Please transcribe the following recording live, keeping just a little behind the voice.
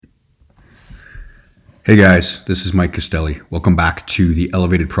Hey guys, this is Mike Castelli. Welcome back to the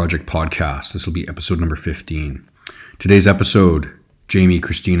Elevated Project podcast. This will be episode number 15. Today's episode, Jamie,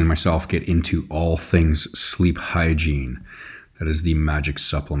 Christine, and myself get into all things sleep hygiene. That is the magic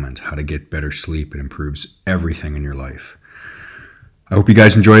supplement, how to get better sleep. It improves everything in your life. I hope you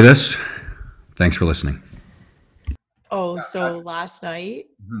guys enjoy this. Thanks for listening. So last night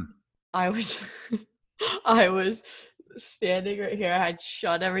I was I was standing right here. I had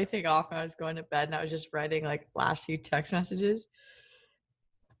shut everything off and I was going to bed and I was just writing like last few text messages.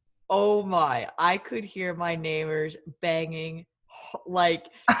 Oh my, I could hear my neighbors banging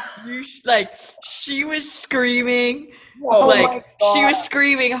she was screaming. Whoa, She was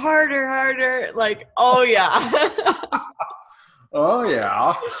screaming harder, like, oh yeah. Oh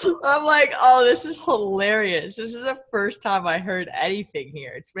yeah. I'm like, oh, this is hilarious. This is the first time I heard anything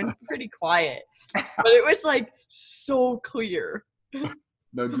here. It's been pretty quiet, but it was like so clear.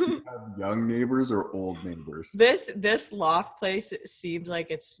 Now, do you have young neighbors or old neighbors? This loft place, it seems like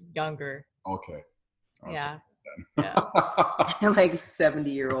it's younger. Okay. Yeah. Like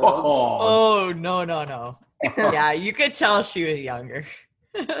 70-year-olds. Oh, no. Yeah, you could tell she was younger.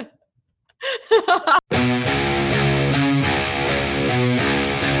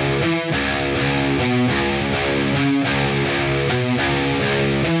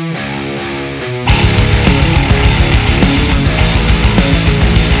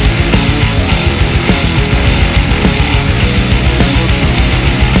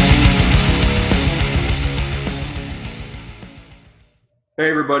 Hey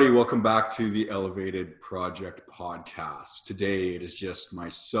everybody, welcome back to the Elevated Project podcast. Today it is just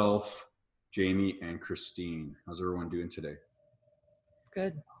myself, Jamie, and Christine. How's everyone doing today?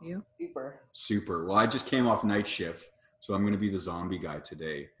 Good. You? Super. Well, I just came off night shift, so I'm going to be the zombie guy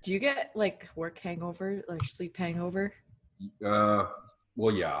today. Do you get like work hangover, like sleep hangover? Well,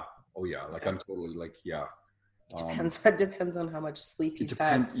 yeah. Oh yeah. Like I'm totally like, yeah. It depends on how much sleep he's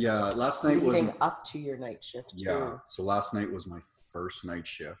had. Yeah, last night was up to your night shift too. Yeah, so last night was my first night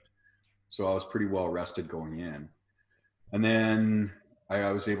shift, so I was pretty well rested going in, and then I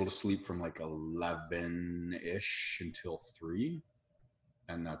was able to sleep from like 11-ish until 3,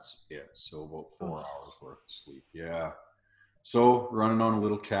 and that's it. So about 4 hours worth of sleep. Yeah, so running on a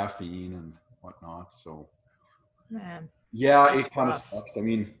little caffeine and whatnot. So Man. Yeah, it kind of sucks. I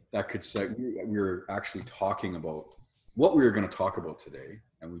mean, that could say we were actually talking about what we were going to talk about today,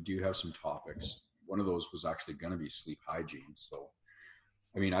 and we do have some topics. One of those was actually going to be sleep hygiene. So,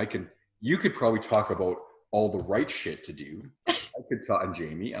 I mean, you could probably talk about all the right shit to do. I could talk, and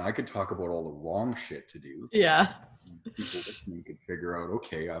Jamie, and I could talk about all the wrong shit to do. Yeah. People listening could figure out,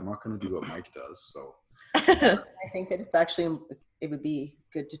 okay, I'm not going to do what Mike does. So, I think that it would be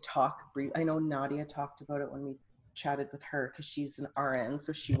good to talk brief. I know Nadia talked about it when we chatted with her because she's an RN,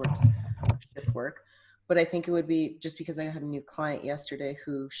 so she works shift work. But I think it would be, just because I had a new client yesterday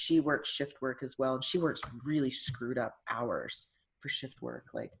who she works shift work as well, and she works really screwed up hours for shift work.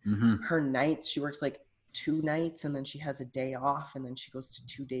 Like her nights, she works like 2 nights and then she has a day off and then she goes to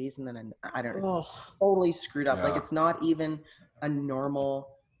 2 days and then I don't know, it's totally screwed up. Yeah. Like it's not even a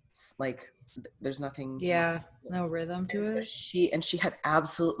normal, like there's nothing. Yeah, no rhythm to it. She had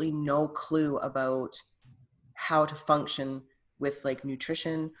absolutely no clue about how to function with like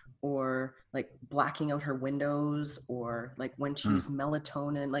nutrition or like blacking out her windows or like when to use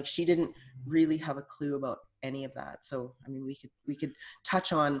melatonin. Like she didn't really have a clue about any of that. So I mean, we could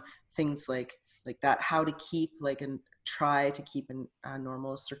touch on things like that, how to keep and try to keep a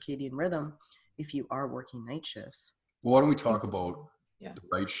normal circadian rhythm if you are working night shifts. Well, why don't we talk about the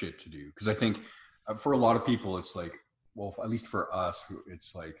right shit to do? Because I think for a lot of people, it's like, well, at least for us,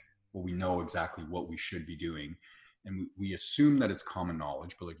 it's like, well, we know exactly what we should be doing. And we assume that it's common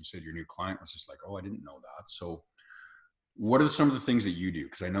knowledge. But like you said, your new client was just like, oh, I didn't know that. So what are some of the things that you do?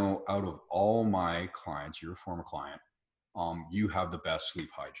 Because I know out of all my clients, you're a former client, you have the best sleep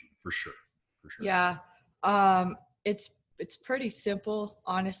hygiene for sure. Yeah. It's pretty simple.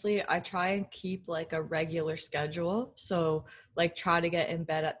 Honestly, I try and keep like a regular schedule. So like try to get in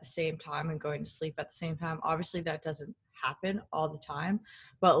bed at the same time and going to sleep at the same time. Obviously that doesn't happen all the time,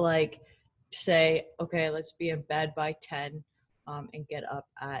 but like say, okay, let's be in bed by 10 and get up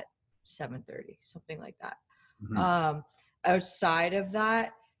at 7:30, something like that. Outside of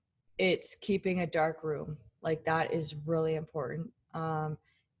that, it's keeping a dark room. Like that is really important.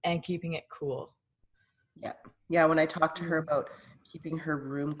 And keeping it cool. Yeah. When I talked to her about keeping her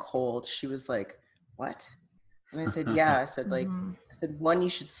room cold, she was like, what? And I said, yeah. I said, one, you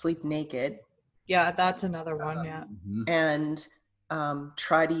should sleep naked. Yeah, that's another one. Yeah. And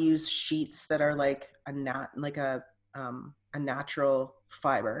try to use sheets that are like a natural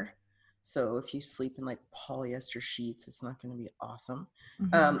fiber. So if you sleep in like polyester sheets, it's not going to be awesome.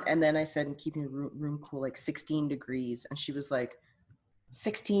 Mhm. And then I said, and keeping the room cool, like 16 degrees. And she was like,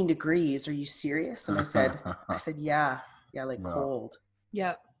 16 degrees? Are you serious? And I said, yeah, like Yeah. cold.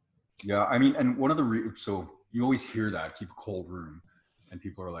 Yeah. Yeah, I mean, and one of the so you always hear that, keep a cold room, and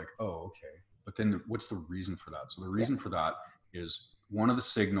people are like, oh, okay. But then what's the reason for that? So the reason for that is one of the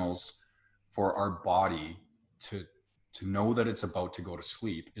signals for our body to know that it's about to go to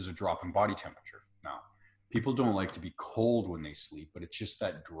sleep is a drop in body temperature. Now, people don't like to be cold when they sleep, but it's just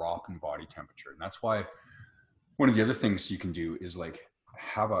that drop in body temperature. And that's why one of the other things you can do is like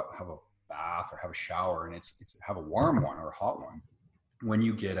have a bath or have a shower, and it's have a warm one or a hot one. When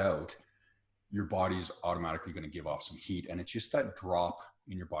you get out, your body's automatically going to give off some heat, and it's just that drop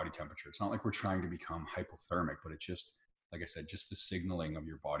in your body temperature. It's not like we're trying to become hypothermic, but it's just, like I said, just the signaling of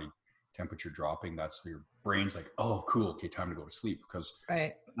your body temperature dropping. That's your brain's like, oh, cool, okay, time to go to sleep. Because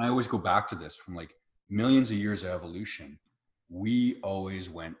Right. I always go back to this from like millions of years of evolution. We always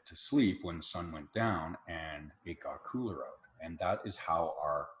went to sleep when the sun went down and it got cooler out. And that is how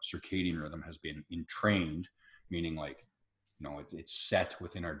our circadian rhythm has been entrained, meaning like, it's set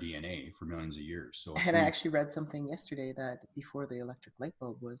within our DNA for millions of years. So, and I actually read something yesterday that before the electric light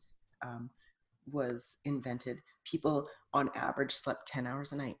bulb was invented, people on average slept 10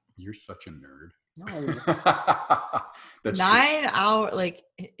 hours a night. You're such a nerd. No. That's 9 hours, like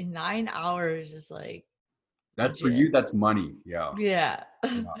 9 hours is like. That's legit. for you. That's money. Yeah. Yeah.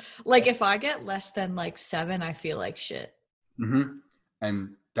 Like if I get less than like 7, I feel like shit. Mm-hmm.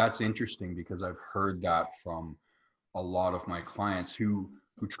 And that's interesting because I've heard that from a lot of my clients who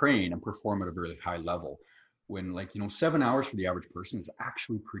train and perform at a really high level, when 7 hours for the average person is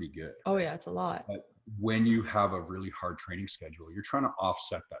actually pretty good. Oh yeah, it's a lot. But when you have a really hard training schedule, you're trying to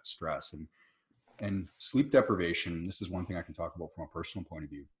offset that stress, and sleep deprivation. This is one thing I can talk about from a personal point of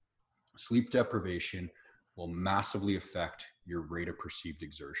view. Sleep deprivation will massively affect your rate of perceived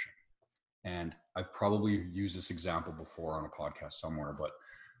exertion. And I've probably used this example before on a podcast somewhere, but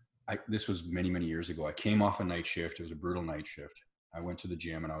this was many, many years ago. I came off a night shift. It was a brutal night shift. I went to the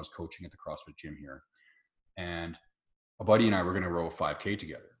gym and I was coaching at the CrossFit gym here. And a buddy and I were going to row a 5K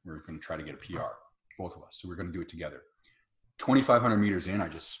together. We were going to try to get a PR, both of us. So we we're going to do it together. 2,500 meters in, I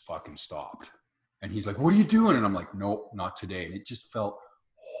just fucking stopped. And he's like, what are you doing? And I'm like, nope, not today. And it just felt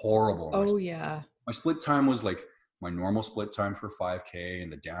horrible. Oh yeah. My split time was like my normal split time for 5K,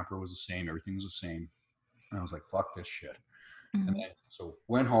 and the damper was the same. Everything was the same. And I was like, fuck this shit. Mm-hmm. And then, so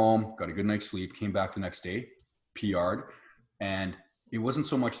went home, got a good night's sleep, came back the next day, PR'd. And it wasn't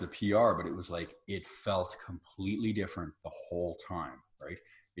so much the PR, but it was like, it felt completely different the whole time, right?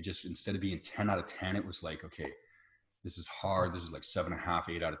 It just, instead of being 10 out of 10, it was like, okay, this is hard. This is like 7.5,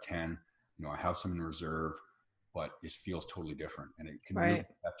 8 out of 10. I have some in reserve, but it feels totally different. And it can really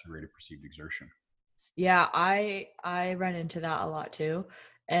affect your rate of perceived exertion. Yeah, I run into that a lot too.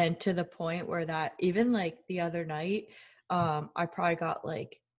 And to the point where that even like the other night, I probably got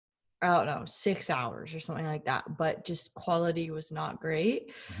like, I don't know, 6 hours or something like that, but just quality was not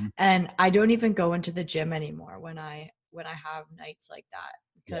great. Mm-hmm. And I don't even go into the gym anymore when I have nights like that,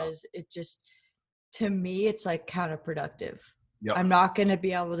 because it just, to me, it's like counterproductive. Yep. I'm not going to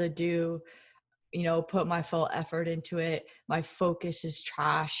be able to do, put my full effort into it. My focus is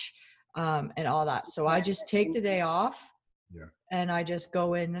trash, and all that. So I just take the day off and I just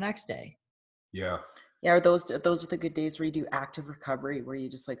go in the next day. Yeah. Yeah, those are the good days where you do active recovery, where you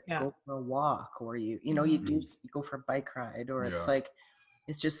just like go for a walk, or you go for a bike ride, or it's like,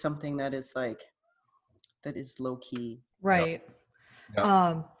 it's just something that is low key. Right.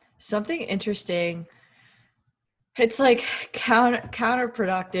 Yeah. Something interesting. It's like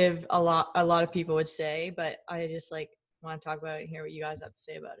counterproductive. A lot of people would say, but I just like want to talk about it and hear what you guys have to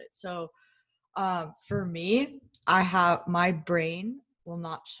say about it. So, for me, my brain will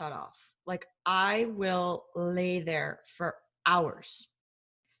not shut off. Like I will lay there for hours,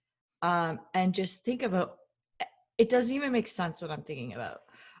 and just think about. It doesn't even make sense what I'm thinking about.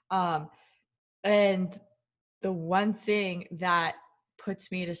 And the one thing that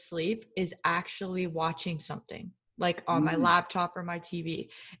puts me to sleep is actually watching something like on my laptop or my TV.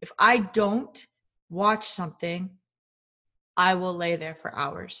 If I don't watch something, I will lay there for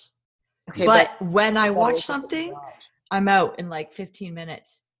hours. Okay, but when I watch something, I'm out in like 15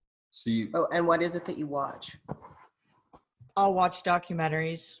 minutes. See. Oh, and what is it that you watch? I'll watch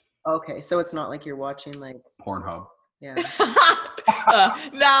documentaries. Okay, so it's not like you're watching like Pornhub. Yeah.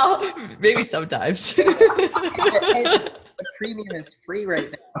 Now, maybe sometimes. The premium is free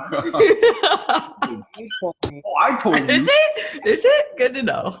right now. You told me. Oh, I told you. Is it? Is it? Good to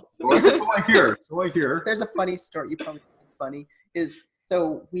know. So I hear. There's a funny story. You probably think it's funny.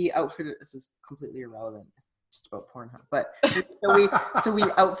 So we outfitted, this is completely irrelevant, it's just about Pornhub, but so we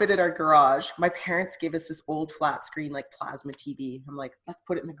outfitted our garage. My parents gave us this old flat screen, like plasma TV. I'm like, let's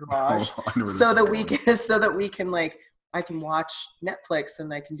put it in the garage so that we can like, I can watch Netflix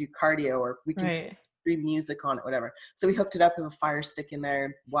and I can do cardio, or we can stream music on it, whatever. So we hooked it up with a Fire Stick in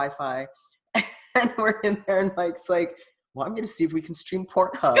there, Wi-Fi, and we're in there, and Mike's like, well, I'm going to see if we can stream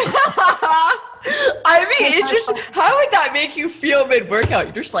Pornhub. I mean, it just, how would that make you feel mid-workout?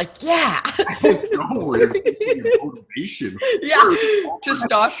 You're just like, yeah. Motivation. Yeah.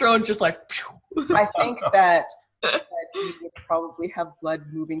 Testosterone just like. I think that you would probably have blood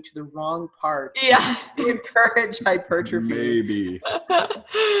moving to the wrong part. Yeah. To encourage hypertrophy. Maybe.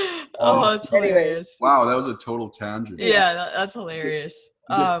 Oh, that's hilarious. Wow, that was a total tangent. Yeah, that's hilarious.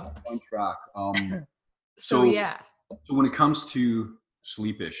 On track. So yeah. So when it comes to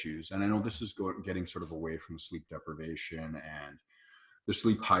sleep issues, and I know this is getting sort of away from sleep deprivation and the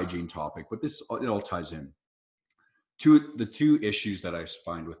sleep hygiene topic, but it all ties in. The two issues that I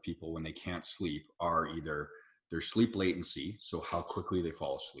find with people when they can't sleep are either their sleep latency, so how quickly they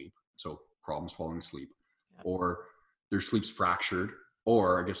fall asleep, so problems falling asleep, or their sleep's fractured,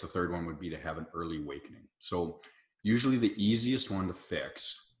 or I guess the third one would be to have an early awakening. So usually the easiest one to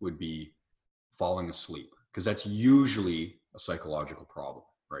fix would be falling asleep, because that's usually a psychological problem,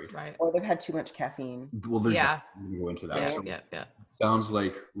 right? Right. Or they've had too much caffeine. Well, there's we'll go into that. Yeah, so yeah. Sounds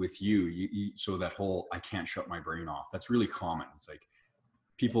like with you, so that whole I can't shut my brain off, that's really common. It's like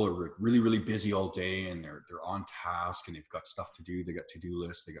people are really, really busy all day and they're on task and they've got stuff to do. They got to-do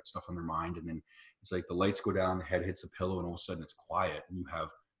lists, they got stuff on their mind. And then it's like the lights go down, the head hits the pillow, and all of a sudden it's quiet. And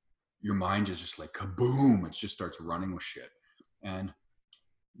your mind is just like kaboom. It just starts running with shit. And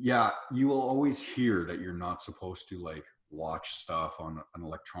yeah, you will always hear that you're not supposed to like watch stuff on an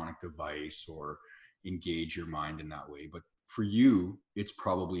electronic device or engage your mind in that way. But for you, it's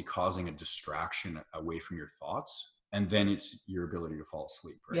probably causing a distraction away from your thoughts. And then it's your ability to fall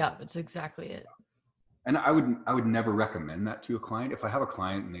asleep, right? Yeah, that's exactly it. And I would never recommend that to a client. If I have a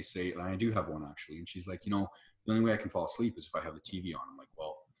client and they say, and I do have one actually, and she's like, the only way I can fall asleep is if I have the TV on. I'm like,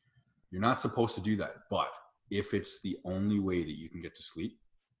 well, you're not supposed to do that. But if it's the only way that you can get to sleep,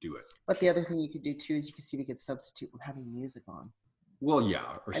 do it. But the other thing you could do too is you could see if you could substitute from having music on. Well, yeah,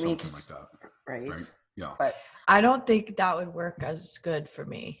 or something like that. Right? Yeah. But I don't think that would work as good for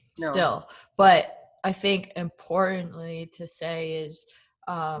me still. But I think importantly to say is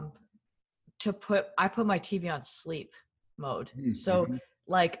I put my TV on sleep mode. Mm-hmm. So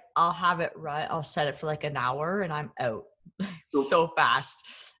like I'll have it I'll set it for like an hour and I'm out so fast.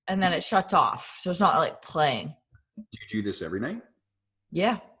 And then it shuts off. So it's not like playing. Do you do this every night?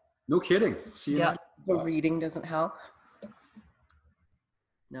 Yeah. No kidding. See, yeah. So reading doesn't help?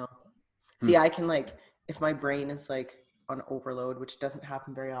 No. See, I can like, if my brain is like on overload, which doesn't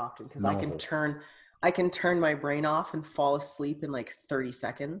happen very often, because I can turn my brain off and fall asleep in like 30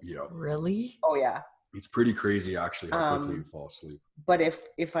 seconds. Yeah. Really? Oh yeah. It's pretty crazy actually how quickly you fall asleep. But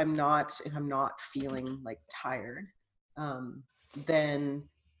if I'm not feeling like tired, then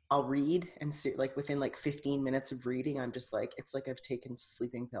I'll read, and like within like 15 minutes of reading, I'm just like, it's like I've taken a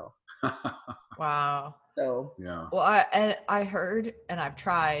sleeping pill. Wow. So yeah. Well, I heard, and I've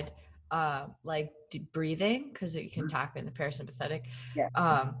tried, like breathing, because you can tap in the parasympathetic. Yeah.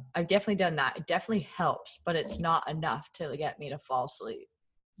 I've definitely done that. It definitely helps, but it's not enough to get me to fall asleep.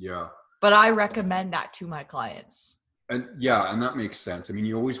 Yeah. But I recommend that to my clients. And yeah, and that makes sense. I mean,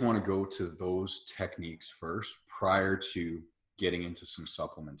 you always want to go to those techniques first prior to getting into some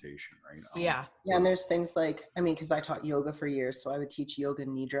supplementation, right? Yeah. Yeah, and there's things like, I mean, because I taught yoga for years, so I would teach yoga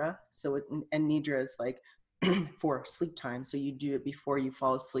nidra. So and nidra is like for sleep time. So you do it before you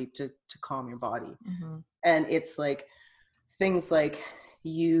fall asleep to calm your body. Mm-hmm. And it's like things like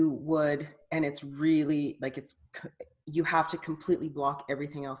you would, and it's really like you have to completely block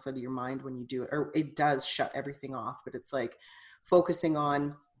everything else out of your mind when you do it, or it does shut everything off, but it's like focusing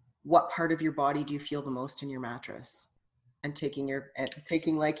on what part of your body do you feel the most in your mattress, and taking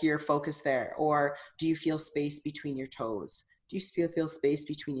like your focus there. Or do you feel space between your toes? Do you feel space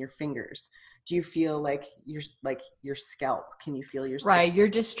between your fingers? Do you feel like your scalp? Can you feel your scalp? Right, you're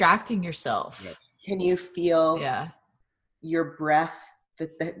distracting yourself. Yep. Can you feel your breath,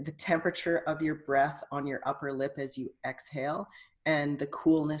 the temperature of your breath on your upper lip as you exhale, and the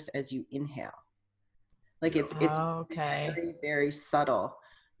coolness as you inhale? Like it's very, very subtle.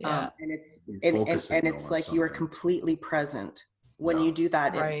 Yeah. And it's like you are completely present when you do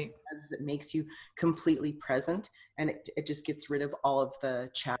that. Right. It makes you completely present, and it just gets rid of all of the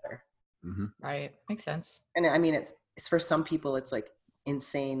chatter. Mm-hmm. Right. Makes sense. And I mean, it's for some people, it's like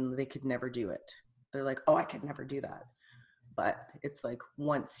insane. They could never do it. They're like, oh, I could never do that. but it's like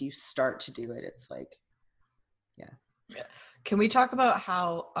once you start to do it, it's like, yeah. Can we talk about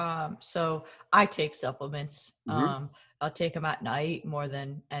how so I take supplements. Mhm. I'll take them at night more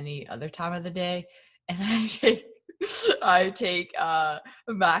than any other time of the day. And I take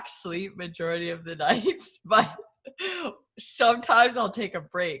max sleep majority of the nights, but sometimes I'll take a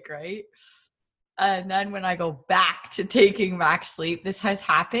break, right? And then when I go back to taking max sleep, this has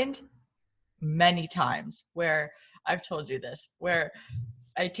happened many times where I've told you this, where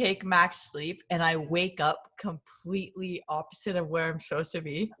I take max sleep and I wake up completely opposite of where I'm supposed to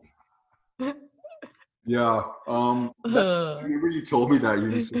be. Yeah. I Oh remember you told me that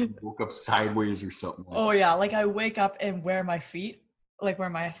you said you woke up sideways or something like that. yeah, like I wake up and where my feet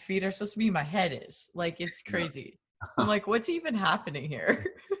are supposed to be, my head is. Like it's Yeah. crazy. I'm like, what's even happening here?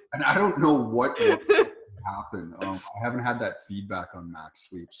 And I don't know what happened. I haven't had that feedback on max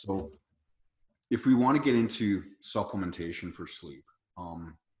sleep. So if we want to get into supplementation for sleep,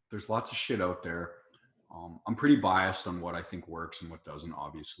 there's lots of shit out there. I'm pretty biased on what I think works and what doesn't,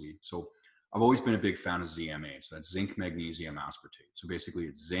 obviously. So I've always been a big fan of ZMA. So that's zinc, magnesium, aspartate. So basically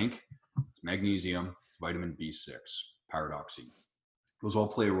it's zinc, it's magnesium, it's vitamin B6, pyridoxine. Those all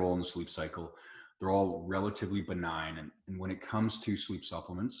play a role in the sleep cycle. They're all relatively benign. And when it comes to sleep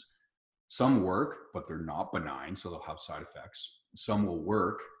supplements, some work, but they're not benign. So they'll have side effects. Some will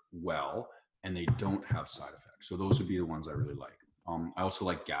work well and they don't have side effects. So those would be the ones I really like. I also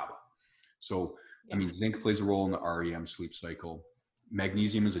like GABA. So, I mean, zinc plays a role in the REM sleep cycle.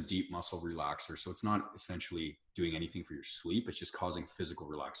 Magnesium is a deep muscle relaxer. So it's not essentially doing anything for your sleep. It's just causing physical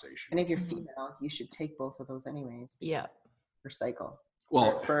relaxation. And if you're female, you should take both of those anyways. Yeah. For cycle.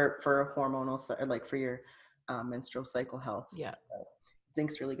 Well, for hormonal, like for your menstrual cycle health. Yeah.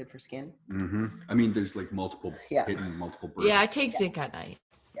 Zinc's really good for skin. mm-hmm. I mean, there's like multiple hitting multiple birds. Yeah, I take zinc at night.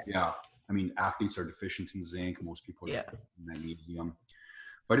 Yeah. I mean, athletes are deficient in zinc. Most people are deficient in magnesium.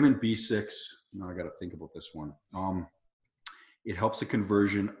 Vitamin B6, now I got to think about this one. It helps the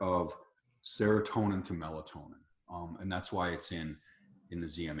conversion of serotonin to melatonin. And that's why it's in the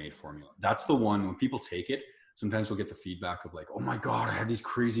ZMA formula. That's the one when people take it, sometimes we'll get the feedback of like, oh my God, I had these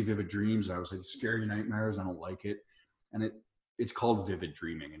crazy vivid dreams. I was like, scary nightmares. I don't like it. And it's called vivid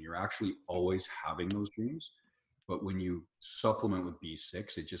dreaming. And you're actually always having those dreams. But when you supplement with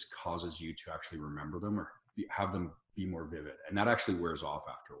B6, it just causes you to actually remember them or have them be more vivid. And that actually wears off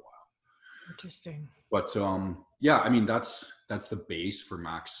after a while. Interesting. But yeah, I mean, that's the base for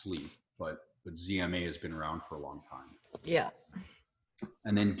max sleep. But ZMA has been around for a long time. Yeah.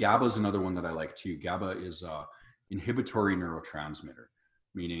 And then GABA is another one that I like too. GABA is a inhibitory neurotransmitter,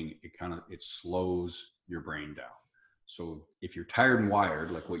 meaning it slows your brain down. So if you're tired and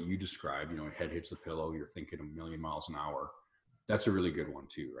wired, like what you described, head hits the pillow, you're thinking a million miles an hour. That's a really good one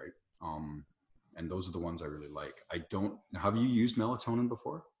too, right? And those are the ones I really like. Have you used melatonin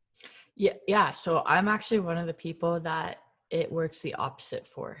before? Yeah. So I'm actually one of the people that it works the opposite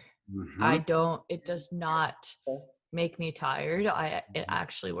for. Mm-hmm. It does not make me tired. It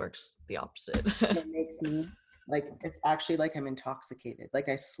actually works the opposite. It makes me it's actually like I'm intoxicated. Like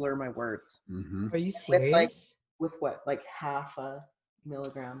I slur my words. Mm-hmm. Are you serious? With what? Like half a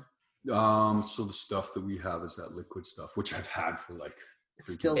milligram? So the stuff that we have is that liquid stuff, which I've had for like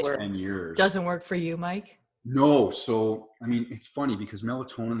still 10 years. Doesn't work for you, Mike? No. So, I mean, it's funny because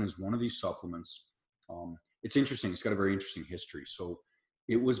melatonin is one of these supplements. It's interesting. It's got a very interesting history. So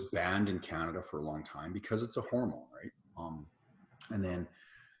it was banned in Canada for a long time because it's a hormone, right? And then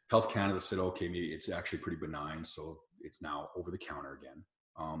Health Canada said, okay, maybe it's actually pretty benign. So it's now over the counter again.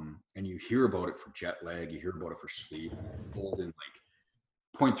 And you hear about it for jet lag, you hear about it for sleep, and it's sold in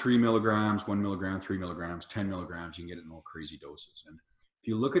like 0.3 milligrams, 1 milligram, 3 milligrams, 10 milligrams. You can get it in all crazy doses. And if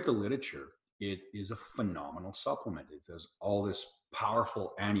you look at the literature, it is a phenomenal supplement. It does all this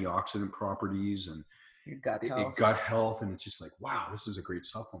powerful antioxidant properties and your gut health. And it's just like, wow, this is a great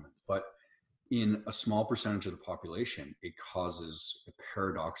supplement. But in a small percentage of the population, it causes a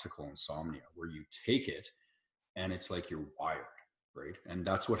paradoxical insomnia where you take it and it's like you're wired. Right. And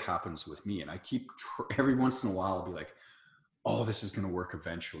that's what happens with me. And I keep every once in a while, I'll be like, oh, this is going to work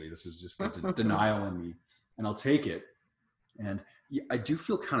eventually. This is just the denial in me. And I'll take it. And I do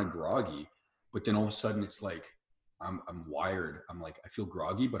feel kind of groggy, but then all of a sudden it's like, I'm wired. I'm like, I feel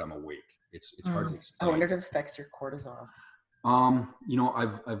groggy, but I'm awake. It's hard to explain. I wonder if it affects your cortisol.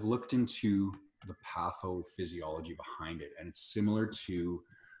 I've looked into the pathophysiology behind it, and it's similar to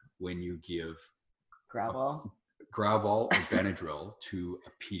when you give Gravol or Benadryl to a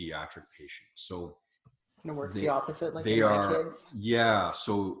pediatric patient. So it works the opposite, like they my kids. Yeah.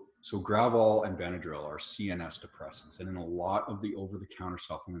 So Gravol and Benadryl are CNS depressants, and in a lot of the over-the-counter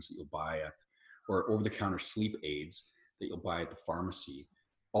supplements that you'll buy or over-the-counter sleep aids, that you'll buy at the pharmacy,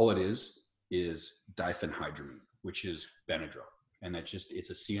 all it is diphenhydramine, which is Benadryl. And it's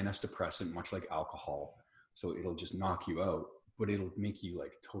a CNS depressant, much like alcohol. So it'll just knock you out, but it'll make you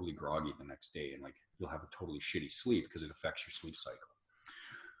like totally groggy the next day. And like, you'll have a totally shitty sleep because it affects your sleep cycle.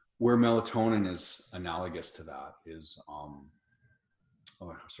 Where melatonin is analogous to that is, oh,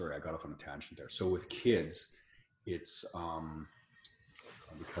 sorry, I got off on a tangent there. So with kids, it's,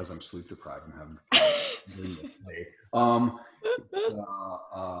 because I'm sleep deprived, I'm having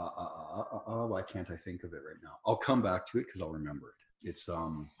why can't I think of it right now? I'll come back to it because I'll remember it.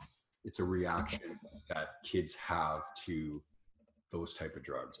 It's a reaction that kids have to those type of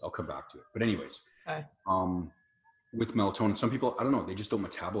drugs. I'll come back to it. But anyways, with melatonin, some people, I don't know, they just don't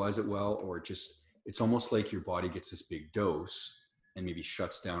metabolize it well, or it's almost like your body gets this big dose and maybe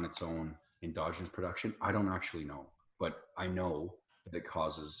shuts down its own endogenous production. I don't actually know, but I know that it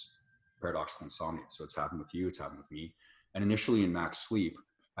causes paradoxical insomnia. So it's happened with you, it's happened with me. And initially in Max Sleep,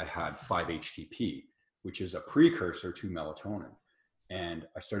 I had 5-HTP, which is a precursor to melatonin. And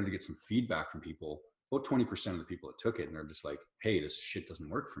I started to get some feedback from people, about 20% of the people that took it, and they're just like, hey, this shit doesn't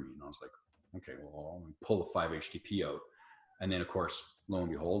work for me. And I was like, okay, well, I'll pull the 5-HTP out. And then of course, lo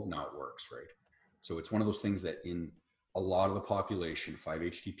and behold, now it works, right? So it's one of those things that in a lot of the population,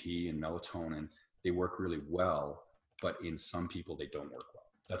 5-HTP and melatonin, they work really well, but in some people, they don't work well.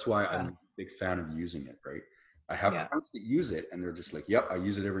 That's why I'm a big fan of using it, right? I have friends that use it and they're just like, yep, I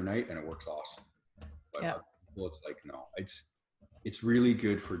use it every night and it works awesome. But well, it's like, no, it's really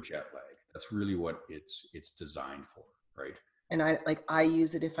good for jet lag. That's really what it's designed for, right? And I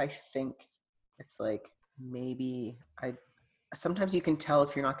use it if I think it's like, maybe sometimes you can tell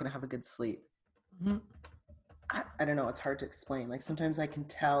if you're not going to have a good sleep. Mm-hmm. I don't know. It's hard to explain. Like sometimes I can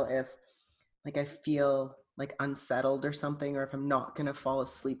tell if like I feel like unsettled or something, or if I'm not going to fall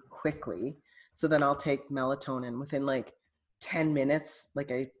asleep quickly. So then I'll take melatonin within like 10 minutes.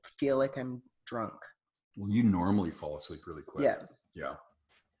 Like I feel like I'm drunk. Well, you normally fall asleep really quick. Yeah.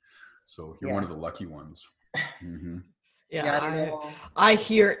 So you're one of the lucky ones. Mm-hmm. I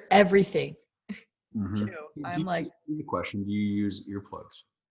hear everything too. I'm like, the question, do you use earplugs?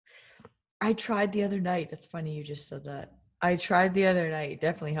 I tried the other night. It's funny you just said that. I tried the other night. It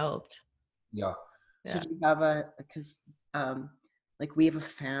definitely helped. Yeah. So do you have because like we have a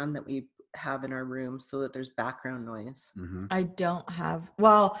fan that we have in our room so that there's background noise. Mm-hmm. I don't have,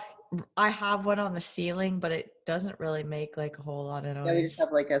 I have one on the ceiling, but it doesn't really make like a whole lot of noise. Yeah, we just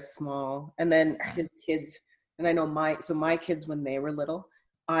have like a small, and then his kids, and I know my kids, when they were little,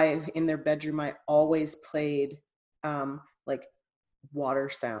 in their bedroom, I always played like water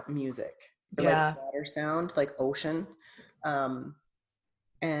sound music. Like water sound, like ocean.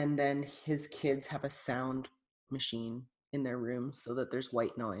 And then his kids have a sound machine in their room so that there's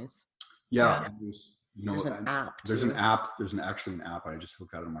white noise. Yeah. There's an app. There's an app. There's actually an app. I just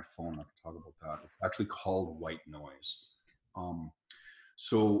looked at it on my phone. I can talk about that. It's actually called white noise.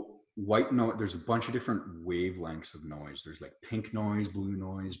 So white noise, there's a bunch of different wavelengths of noise. There's like pink noise, blue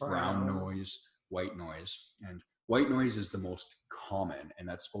noise, brown noise, white noise. And white noise is the most common, and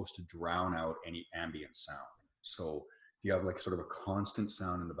that's supposed to drown out any ambient sound. So you have like sort of a constant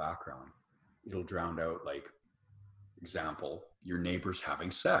sound in the background, it'll drown out, like, example, your neighbor's having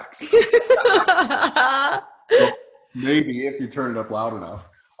sex. So maybe if you turn it up loud enough,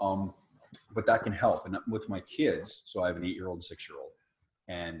 but that can help. And with my kids, so I have an 8-year-old, 6-year-old,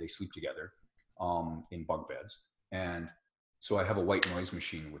 and they sleep together in bunk beds. And so I have a white noise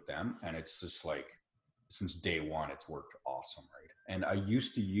machine with them, and it's just like, since day one, it's worked awesome, right? And I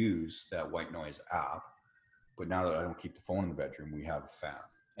used to use that white noise app, but now that I don't keep the phone in the bedroom, we have a fan,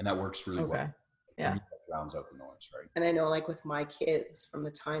 and that works really well. Yeah, it drowns out the noise, right? And I know, like with my kids, from the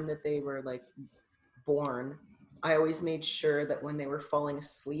time that they were like born, I always made sure that when they were falling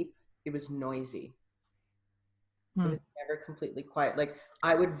asleep, it was noisy. It was never completely quiet. Like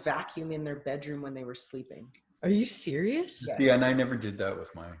I would vacuum in their bedroom when they were sleeping. Are you serious? Yes. Yeah, and I never did that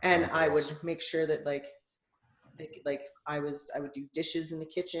with my. And I would make sure that I would do dishes in the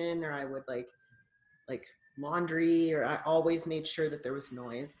kitchen, or I would like laundry, or I always made sure that there was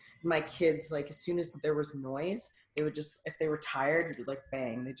noise. My kids, like as soon as there was noise, they would just, if they were tired, it'd be like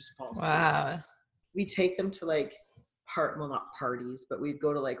bang, they just fall asleep. Wow. We take them to like not parties, but we'd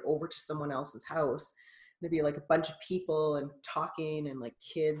go to like over to someone else's house. There'd be like a bunch of people and talking and like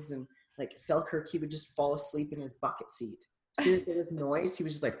kids, and like Selkirk, he would just fall asleep in his bucket seat. As soon as there was noise, he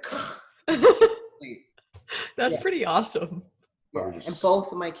was just like That's pretty awesome. Yeah. And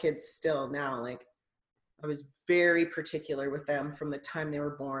both of my kids still now, like I was very particular with them from the time they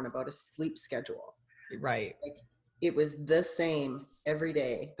were born about a sleep schedule. Right. Like it was the same every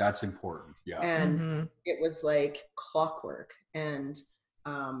day. That's important. Yeah. And it was like clockwork. And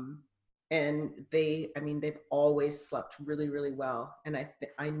they've always slept really, really well. And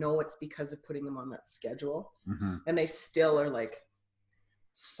I know it's because of putting them on that schedule. And they still are like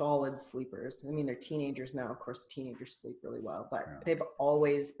solid sleepers. I mean, they're teenagers now. Of course, teenagers sleep really well, but they've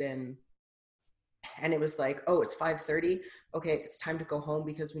always been. And it was like, oh, it's 5:30. Okay, it's time to go home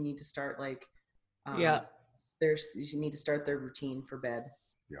because we need to start like, you need to start their routine for bed.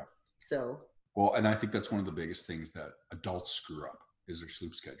 Yeah. So. Well, and I think that's one of the biggest things that adults screw up is their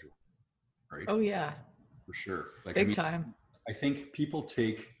sleep schedule, right? Oh yeah. For sure. Like, Big time. I think people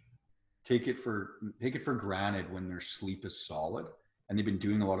take it for granted when their sleep is solid and they've been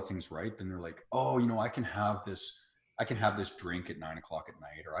doing a lot of things right. Then they're like, oh, I can have this drink at 9:00 at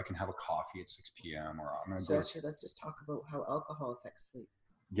night, or I can have a coffee at 6 p.m. or I'm going to go. Sure, let's just talk about how alcohol affects sleep.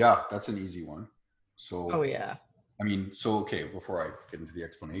 Yeah, that's an easy one. So. Oh yeah. I mean, okay, before I get into the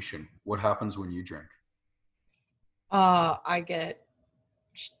explanation, what happens when you drink? I get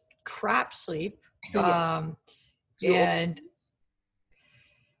crap sleep. And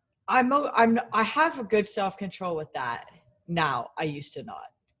I have a good self-control with that now. I used to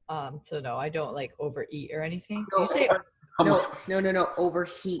not. So no, I don't like overeat or anything. Did you say No,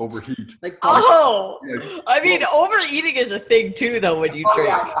 overheat. Overheat. Like I mean, overeating is a thing too, though. When you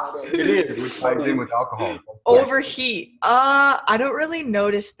drink, it is, which ties in with alcohol. Overheat. I don't really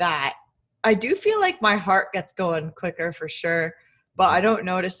notice that. I do feel like my heart gets going quicker for sure, but I don't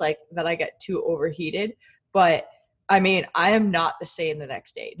notice like that I get too overheated. But I mean, I am not the same the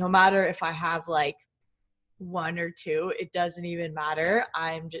next day. No matter if I have like one or two, it doesn't even matter.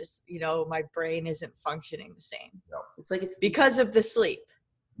 I'm just, my brain isn't functioning the same. It's like it's because of the sleep.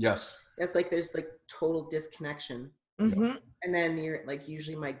 Yes. It's like there's like total disconnection. And then you're like,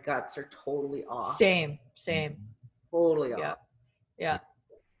 usually my guts are totally off. Same. Totally off. Yeah.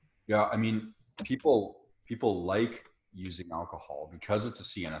 Yeah. I mean, people like using alcohol because it's a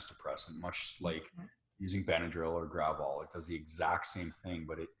CNS depressant, much like using Benadryl or Gravol. It does the exact same thing,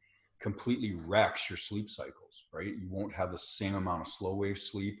 but it completely wrecks your sleep cycles, right? You won't have the same amount of slow wave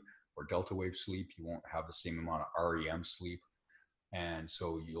sleep or delta wave sleep. You won't have the same amount of REM sleep. And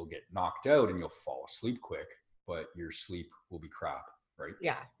so you'll get knocked out and you'll fall asleep quick, but your sleep will be crap, right?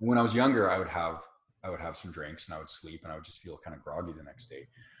 Yeah. When I was younger, I would have some drinks and I would sleep and I would just feel kind of groggy the next day.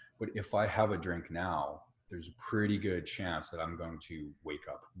 But if I have a drink now, there's a pretty good chance that I'm going to wake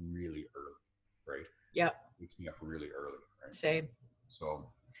up really early, right? Yeah. Wakes me up really early, right? Same. So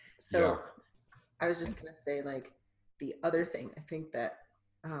yeah. I was just going to say, like, the other thing, I think that,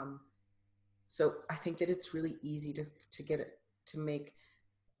 so I think that it's really easy to get it, to make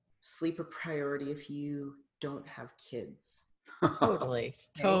sleep a priority if you don't have kids. Totally.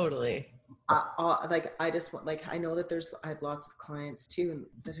 Like, I just want, like, I know that I have lots of clients too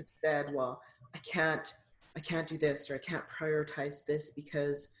that have said, well, I can't do this, or I can't prioritize this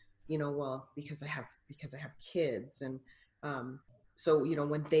because, because I have kids. And, so,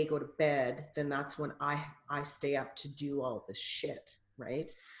 when they go to bed, then that's when I stay up to do all this shit.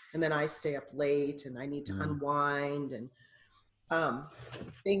 Right. And then I stay up late and I need to unwind. And,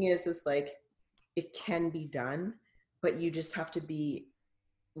 thing is like, it can be done, but you just have to be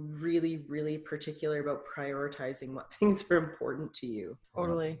really, really particular about prioritizing what things are important to you.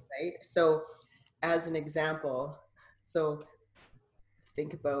 Totally. Right. So as an example, so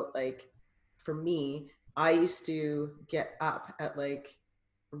think about, like, for me, I used to get up at like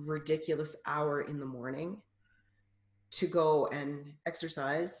a ridiculous hour in the morning to go and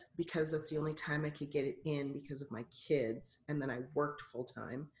exercise because that's the only time I could get it in because of my kids. And then I worked full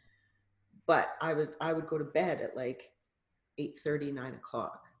time, but I would go to bed at like 8:30,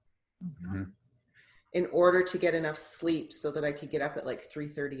 9:00 in order to get enough sleep so that I could get up at like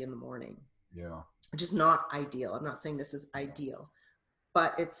 3:30 in the morning. Yeah. Which is not ideal. I'm not saying this is ideal,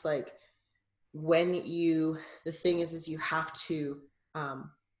 but it's like, the thing is you have to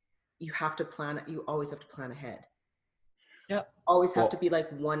plan, you always have to plan ahead. Yep. Always have to be like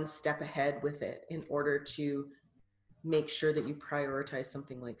one step ahead with it in order to make sure that you prioritize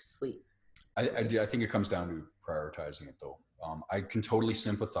something like sleep. I think it comes down to prioritizing it though. I can totally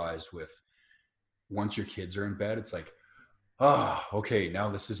sympathize with once your kids are in bed, it's like, okay, now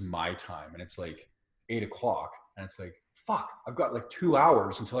this is my time. And it's like 8:00 and it's like, fuck, I've got like 2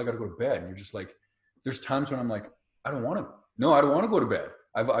 hours until I got to go to bed. And you're just like, there's times when I'm like, I don't want to go to bed.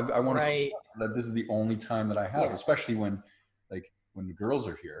 I want to see that this is the only time that I have, especially when the girls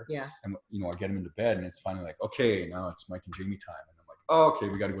are here. Yeah. And I get them into bed and it's finally like, okay, now it's Mike and Jamie time. And I'm like, oh, okay,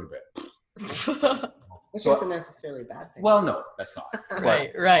 we got to go to bed. Which isn't necessarily a bad thing. Well, no, that's not.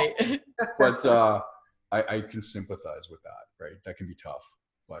 Right. But I can sympathize with that, right? That can be tough,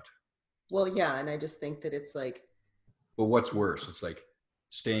 but Well, yeah, and I just think that it's like, but what's worse? It's like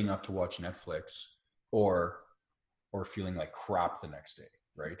staying up to watch Netflix or feeling like crap the next day,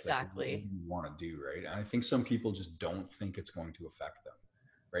 right? Like what do Exactly. you want to do, right? And I think some people just don't think it's going to affect them,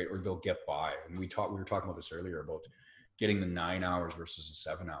 right? Or they'll get by. And we were talking about this earlier about getting the 9 hours versus the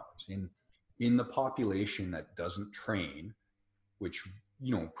 7 hours. In the population that doesn't train, which,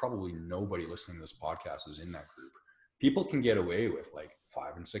 you know, probably nobody listening to this podcast is in that group. People can get away with like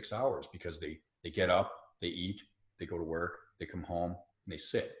 5 and 6 hours because they get up, they eat, they go to work, they come home, and they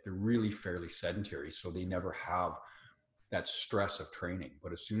sit. They're really fairly sedentary, so they never have that stress of training.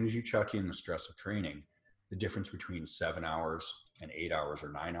 But as soon as you chuck in the stress of training, the difference between 7 hours and 8 hours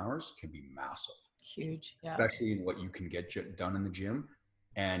or 9 hours can be massive. Huge. Yeah. Especially in what you can get done in the gym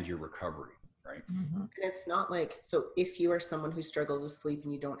and your recovery, right? Mm-hmm. and it's not like, so if you are someone who struggles with sleep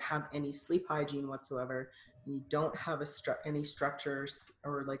and you don't have any sleep hygiene whatsoever, and you don't have any structure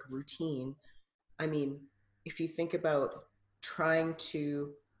or like routine, I mean, if you think about trying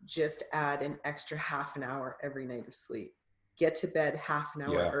to just add an extra half an hour every night of sleep, get to bed half an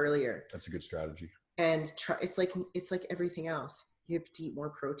hour earlier. That's a good strategy. And it's like everything else. You have to eat more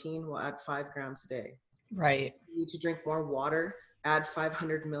protein, we'll add 5 grams a day. Right. You need to drink more water, add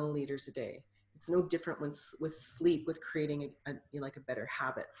 500 milliliters a day. It's no different with sleep, with creating a better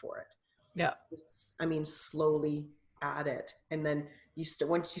habit for it. Yeah. I mean, slowly add it. And then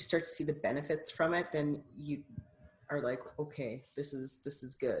once you start to see the benefits from it, then you are like, okay, this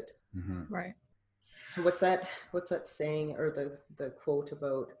is good. Mm-hmm. Right. What's that saying, or the quote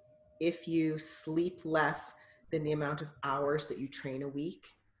about, if you sleep less than the amount of hours that you train a week,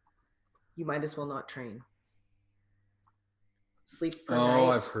 you might as well not train. Sleep per night.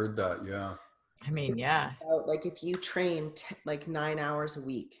 I've heard that. Yeah. I mean, yeah. Like if you train like 9 hours a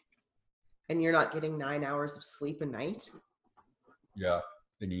week and you're not getting 9 hours of sleep a night, yeah,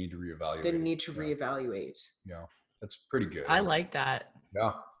 then you need to reevaluate. Yeah, that's pretty good. I like that.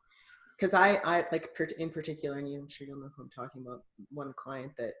 Yeah. Because I like in particular, and I'm sure you'll know who I'm talking about, one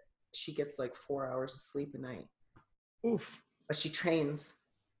client that she gets like 4 hours of sleep a night. Oof. But she trains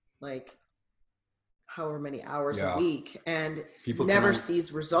like however many hours a week and people never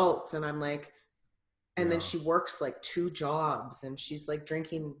sees results. And I'm like, and then she works like 2 jobs and she's like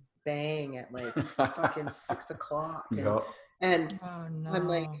drinking Bang at like fucking 6 o'clock. And oh, no. I'm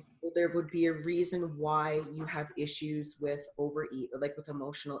like, well, there would be a reason why you have issues with like with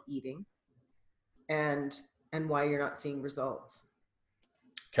emotional eating, and why you're not seeing results.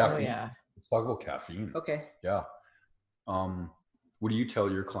 Caffeine. Oh, yeah. Let's talk about caffeine. Okay. Yeah. What do you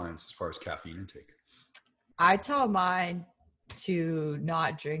tell your clients as far as caffeine intake? I tell mine to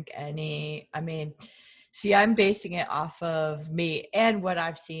not drink any. I mean, see, I'm basing it off of me and what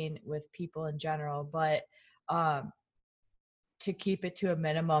I've seen with people in general, but to keep it to a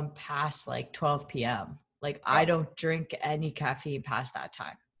minimum past like 12 p.m. Like I don't drink any caffeine past that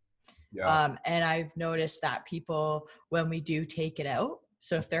time. Yeah. And I've noticed that people, when we do take it out,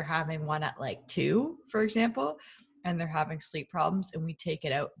 so if they're having one at like 2, for example, and they're having sleep problems and we take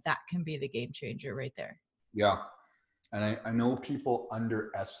it out, that can be the game changer right there. Yeah. And I know people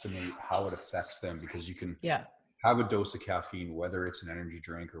underestimate how it affects them, because you can have a dose of caffeine, whether it's an energy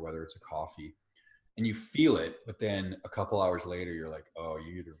drink or whether it's a coffee, and you feel it, but then a couple hours later, you're like, oh,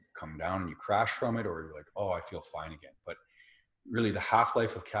 you either come down and you crash from it, or you're like, oh, I feel fine again. But really the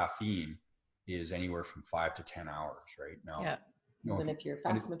half-life of caffeine is anywhere from 5 to 10 hours right now. Yeah. And if you're a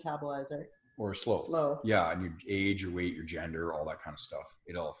fast metabolizer or slow. Yeah. And your age, your weight, your gender, all that kind of stuff,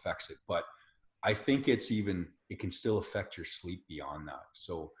 it all affects it. But I think it can still affect your sleep beyond that.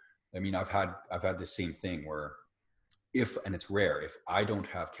 So, I mean, I've had the same thing where and it's rare, if I don't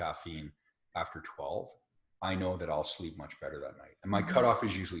have caffeine after 12, I know that I'll sleep much better that night. And my cutoff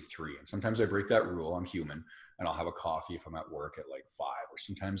is usually 3. And sometimes I break that rule. I'm human, and I'll have a coffee if I'm at work at like 5, or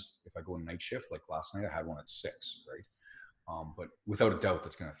sometimes if I go night shift, like last night I had one at 6, right? But without a doubt,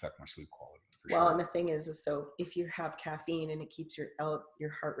 that's going to affect my sleep quality. Well, and the thing is so if you have caffeine and it keeps your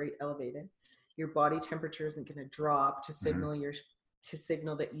heart rate elevated, your body temperature isn't going to drop to signal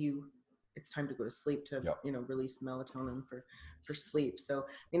that it's time to go to sleep, to release melatonin for sleep. So I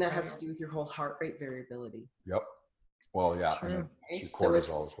mean that has to do with your whole heart rate variability. Yep. Well, yeah. True. And your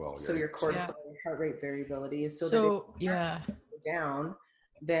cortisol as well. So your cortisol, your heart rate variability is so that if you down,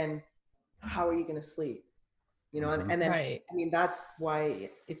 then how are you going to sleep? And then I mean that's why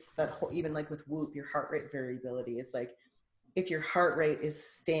it's that whole, even like with Whoop, your heart rate variability is like, if your heart rate is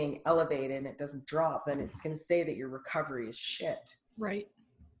staying elevated and it doesn't drop, then it's going to say that your recovery is shit. Right.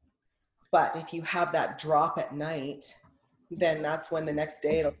 But if you have that drop at night, then that's when the next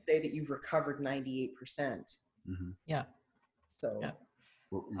day it'll say that you've recovered 98%. Yeah. So Yeah.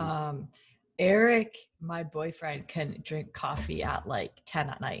 What were you gonna say? Eric, my boyfriend, can drink coffee at like 10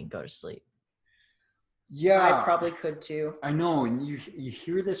 at night and go to sleep. Yeah, I probably could too. I know, and you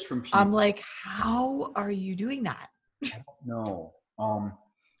hear this from people. I'm like, how are you doing that? No.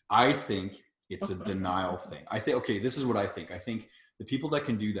 I think it's a denial thing. I think, okay, this is what I think. I think the people that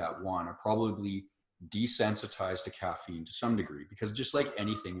can do that, one, are probably desensitized to caffeine to some degree, because just like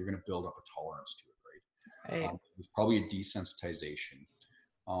anything, you're going to build up a tolerance to it, right? Right. There's probably a desensitization.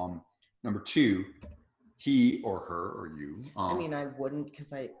 Number two, he or her or you. I mean, I wouldn't,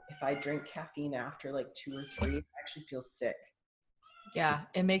 because if I drink caffeine after like 2 or 3, I actually feel sick. Yeah,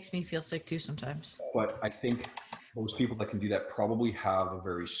 it makes me feel sick too sometimes. But I think most people that can do that probably have a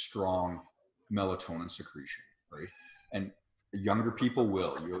very strong melatonin secretion, right? And younger people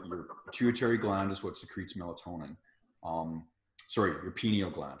will. Your pituitary gland is what secretes melatonin. Sorry, your pineal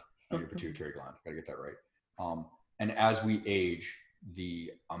gland, not your pituitary gland. Gotta get that right. And as we age,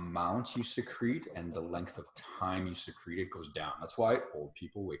 the amount you secrete and the length of time you secrete it goes down. That's why old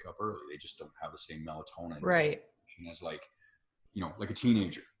people wake up early. They just don't have the same melatonin Right. as like, like a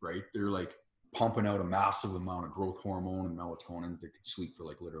teenager, right? They're like pumping out a massive amount of growth hormone and melatonin. They could sleep for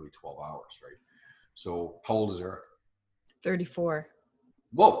like literally 12 hours, right? So how old is Eric? 34.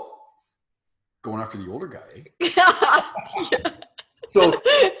 Whoa. Going after the older guy, eh? So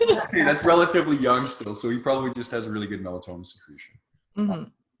okay, that's relatively young still. So he probably just has a really good melatonin secretion. Mm-hmm.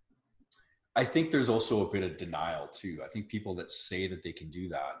 I think there's also a bit of denial too. I think people that say that they can do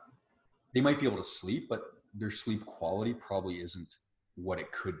that, they might be able to sleep, but their sleep quality probably isn't what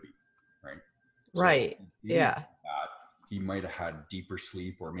it could be, right? So Right. Yeah. He might have had deeper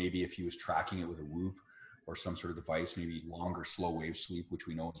sleep, or maybe if he was tracking it with a Whoop or some sort of device, maybe longer slow wave sleep, which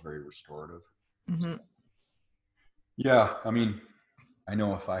we know is very restorative. Mm-hmm. Yeah, I mean, I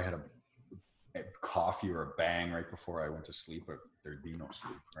know if I had a coffee or a bang right before I went to sleep, but there'd be no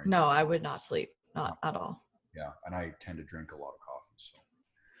sleep, right? No, I would not sleep. Not at all. Yeah, and I tend to drink a lot of coffee,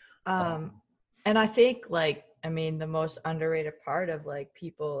 so. And I think the most underrated part of like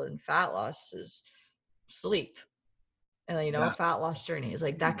people in fat loss is sleep. And Yeah. fat loss journey is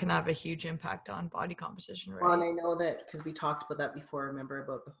like that can have a huge impact on body composition, right? Well, and I know that because we talked about that before. Remember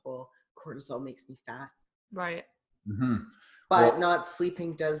about the whole cortisol makes me fat, Right. Mm-hmm. but not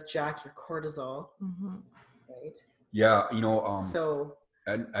sleeping does jack your cortisol, Mm-hmm. right? Yeah, So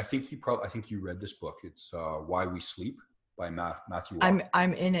and I think you read this book. It's Why We Sleep by Matthew I'm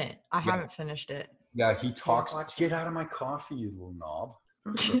Walker. in it. I haven't finished it. Yeah, he talks. watch Get out of my coffee, you little knob!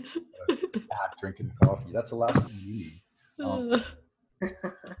 Bad drinking coffee. That's the last thing you need.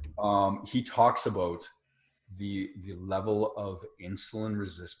 He talks about the level of insulin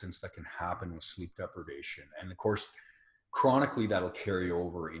resistance that can happen with sleep deprivation, and of course, chronically that'll carry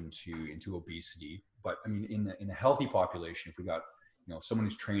over into obesity. But I mean, in a healthy population, if we got someone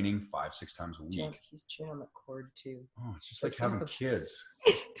who's training 5-6 times a week, he's chewing on the cord too. oh, it's just like having kids.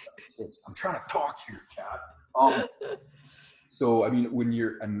 I'm trying to talk here, Kat. So I mean,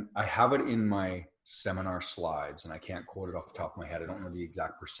 and I have it in my seminar slides, and I can't quote it off the top of my head. I don't know the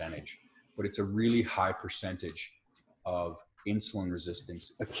exact percentage, but it's a really high percentage of insulin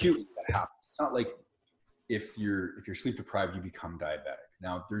resistance acutely that happens. It's not like if you're sleep deprived, you become diabetic.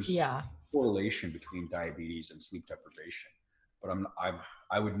 Now there's correlation between diabetes and sleep deprivation, but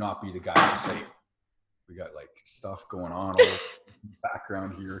I would not be the guy to say we got like stuff going on all in the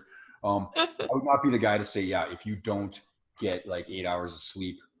background here. I would not be the guy to say, yeah, if you don't get like 8 hours of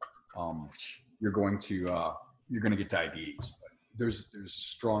sleep, you're going to get diabetes. But there's a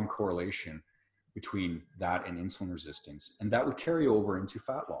strong correlation between that and insulin resistance, and that would carry over into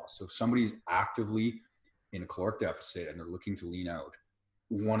fat loss. So if somebody's actively in a caloric deficit and they're looking to lean out,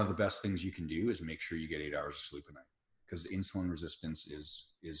 one of the best things you can do is make sure you get 8 hours of sleep a night, because insulin resistance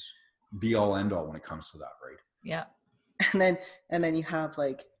is be all end all when it comes to that, right? Yeah. And then you have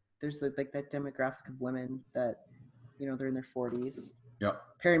there's that demographic of women that they're in their 40s. Yep.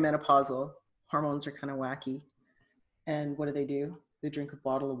 Perimenopausal, hormones are kind of wacky, and what do? They drink a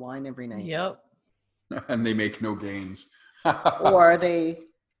bottle of wine every night. Yep. And they make no gains. Or they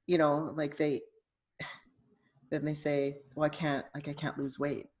then they say, well, I can't lose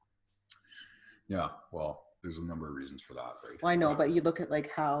weight. Yeah, well, there's a number of reasons for that, right? Well, I know, but you look at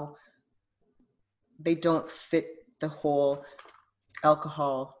how they don't fit the whole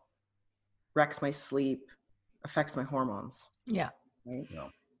alcohol wrecks my sleep, affects my hormones. Yeah. Right? Yeah.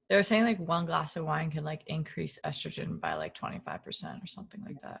 They were saying one glass of wine can increase estrogen by 25% or something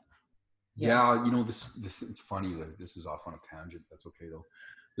like that. Yeah, this it's funny that this is off on a tangent. That's okay though.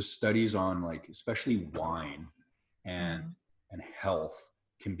 The studies on especially wine and and health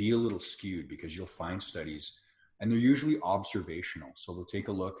can be a little skewed, because you'll find studies, and they're usually observational. So they'll take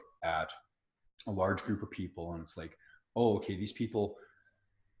a look at a large group of people, and it's like, oh, okay, these people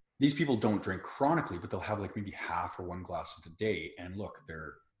don't drink chronically, but they'll have like maybe half or one glass a day. And look,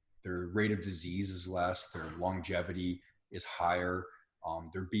 their rate of disease is less, their longevity is higher,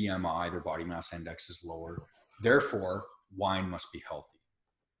 their BMI, their body mass index, is lower. Therefore, wine must be healthy.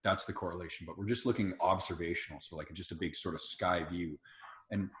 That's the correlation. But we're just looking observational, so like just a big sort of sky view.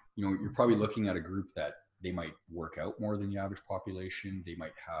 And you're probably looking at a group that they might work out more than the average population. They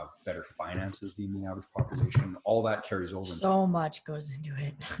might have better finances than the average population. All that carries over. So much goes into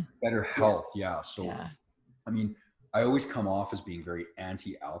it. Better health. Yeah. So, yeah. I mean, I always come off as being very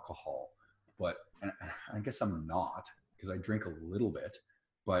anti-alcohol, but and I guess I'm not, because I drink a little bit,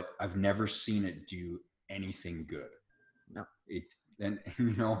 but I've never seen it do anything good. No.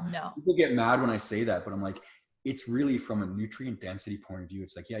 No. People get mad when I say that, but I'm like, it's really from a nutrient density point of view.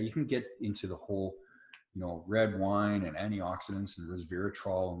 It's like, yeah, you can get into the whole, red wine and antioxidants and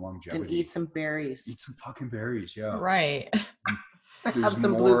resveratrol and longevity. And eat some berries. Eat some fucking berries, yeah. Right. Have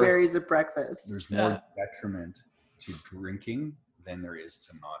some blueberries at breakfast. There's more detriment to drinking than there is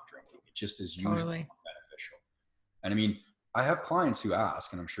to not drinking. It just is usually beneficial. And I mean, I have clients who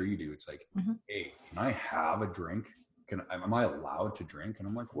ask, and I'm sure you do, it's like, hey, can I have a drink? Am I allowed to drink? And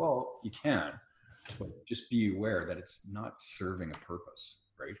I'm like, well, you can, but just be aware that it's not serving a purpose,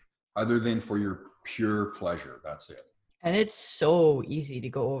 right? Other than for your pure pleasure. That's it. And it's so easy to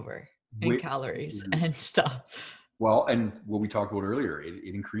go over in calories and stuff. Well, and what we talked about earlier,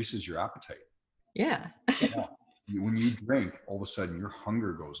 it increases your appetite. Yeah. When you drink, all of a sudden your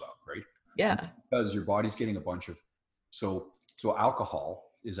hunger goes up, right? Yeah. Because your body's getting a bunch of, so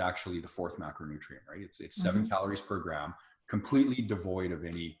alcohol is actually the fourth macronutrient, right? It's 7 calories per gram, completely devoid of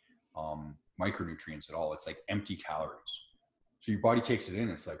any micronutrients at all. It's like empty calories. So your body takes it in.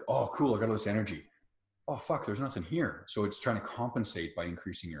 It's like, oh, cool, I got all this energy. Oh, fuck, there's nothing here. So it's trying to compensate by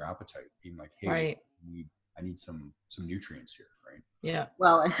increasing your appetite, being like, hey, I need some nutrients here, right? Yeah.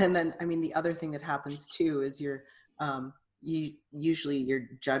 Well, and then, I mean, the other thing that happens too is usually your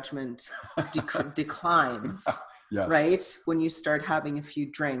judgment declines, yes. Right? When you start having a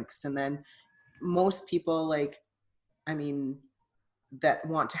few drinks. And then most people that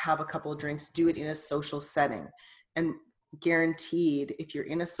want to have a couple of drinks do it in a social setting. And guaranteed, if you're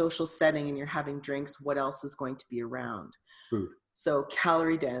in a social setting and you're having drinks, what else is going to be around? Food. So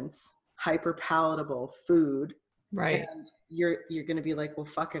calorie dense, hyper palatable food. Right. And you're going to be like, well,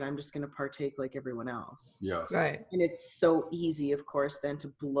 fuck it, I'm just going to partake like everyone else. Yeah. Right. And it's so easy, of course, then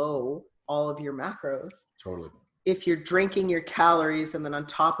to blow all of your macros. Totally. If you're drinking your calories and then on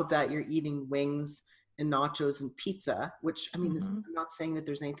top of that, you're eating wings and nachos and pizza, which, I mean, I'm not saying that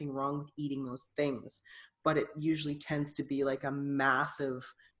there's anything wrong with eating those things, but it usually tends to be like a massive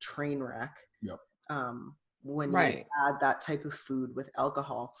train wreck. Yep. When you add that type of food with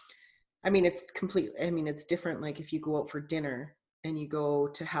alcohol. I mean, it's different. Like if you go out for dinner and you go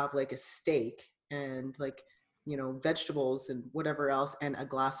to have like a steak and like, vegetables and whatever else and a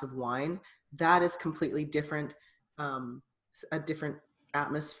glass of wine, that is completely different, a different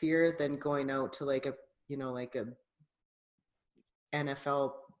atmosphere than going out to like a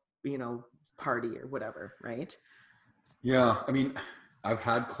NFL, party or whatever, right? Yeah. I mean, I've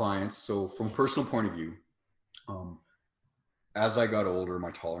had clients, so from a personal point of view, as I got older,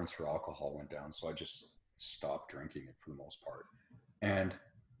 my tolerance for alcohol went down. So I just stopped drinking it for the most part. And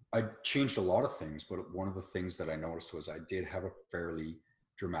I changed a lot of things, but one of the things that I noticed was I did have a fairly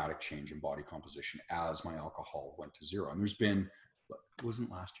dramatic change in body composition as my alcohol went to zero. And there's been, it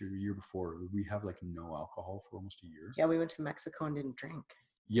wasn't last year, the year before, we have like no alcohol for almost a year. Yeah, we went to Mexico and didn't drink.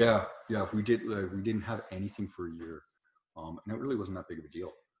 Yeah, we did. We didn't have anything for a year, and it really wasn't that big of a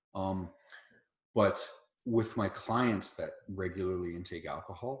deal. But with my clients that regularly intake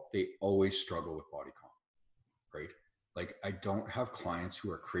alcohol, they always struggle with body comp, right? Like I don't have clients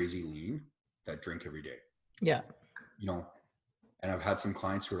who are crazy lean that drink every day. Yeah. And I've had some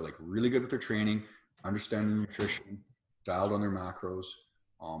clients who are like really good with their training, understanding nutrition, dialed on their macros.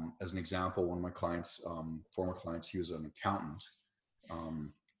 As an example, one of my clients, former clients, he was an accountant.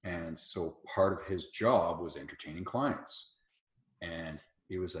 And so part of his job was entertaining clients. And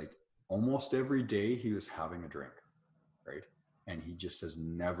it was like almost every day he was having a drink, right? And he just has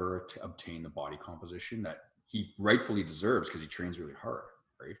never obtained the body composition that he rightfully deserves because he trains really hard,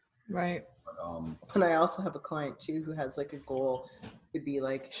 right? Right. But, and I also have a client too who has like a goal to be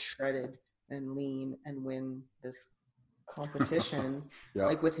like shredded and lean and win this competition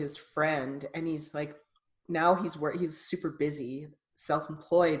like with his friend. And he's like, now he's super busy,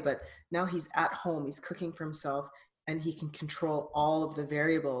 self-employed, but now he's at home, he's cooking for himself, and he can control all of the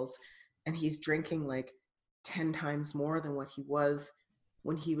variables, and he's drinking like 10 times more than what he was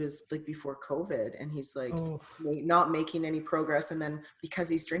when he was like before COVID, and he's like not making any progress. And then because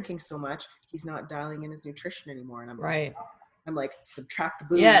he's drinking so much, he's not dialing in his nutrition anymore. And I'm like, subtract the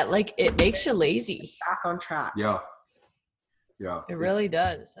booze. Yeah, like it makes you lazy. Back on track. Yeah. It really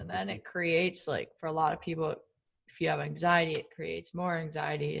does. And then it creates, like, for a lot of people, if you have anxiety, it creates more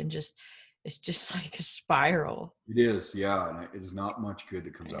anxiety, and it's just like a spiral. It is, yeah, and it's not much good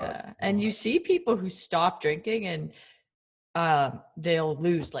that comes out. Yeah, and you see people who stop drinking and they'll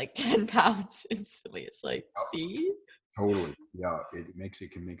lose like 10 pounds instantly. It's like, see? Totally. Yeah, it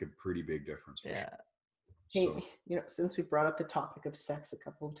can make a pretty big difference. Yeah. Hey, since we brought up the topic of sex a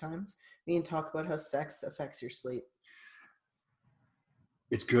couple of times, we can talk about how sex affects your sleep.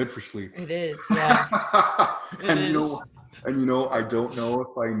 It's good for sleep. It is, yeah. And I don't know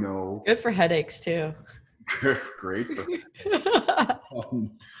if I know. Good for headaches too. Great. I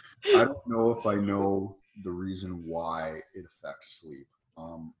don't know if I know the reason why it affects sleep.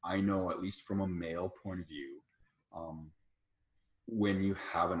 I know, at least from a male point of view, when you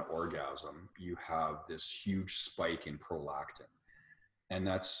have an orgasm, you have this huge spike in prolactin. And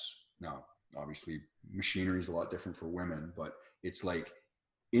that's, now, obviously, machinery is a lot different for women, but it's like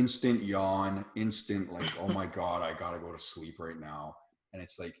instant yawn, instant like, oh my God, I gotta go to sleep right now. And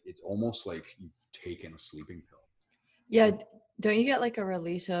it's like, it's almost like you've taken a sleeping pill. Yeah. Don't you get like a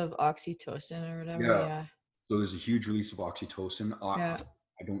release of oxytocin or whatever? Yeah. So there's a huge release of oxytocin. I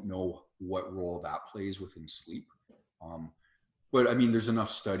don't know what role that plays within sleep. But I mean, there's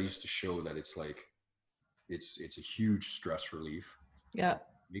enough studies to show that it's like, it's a huge stress relief. Yeah.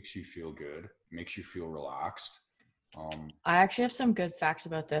 Makes you feel good, makes you feel relaxed. I actually have some good facts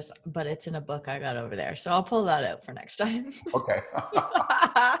about this, but it's in a book I got over there. So I'll pull that out for next time. Okay.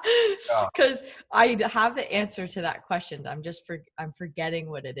 Because I have the answer to that question. I'm forgetting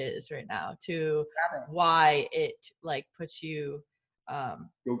what it is right now, to why it like puts you go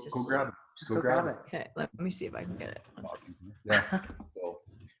grab it. Just go grab it. Okay, let me see if I can get it. Yeah.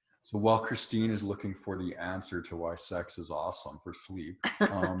 So while Christine is looking for the answer to why sex is awesome for sleep,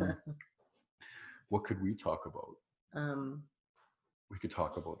 what could we talk about? We could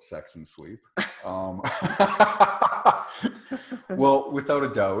talk about sex and sleep. Well, without a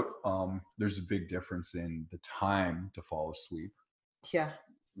doubt, there's a big difference in the time to fall asleep. Yeah.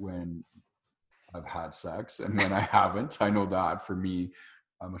 When I've had sex and when I haven't. I know that for me,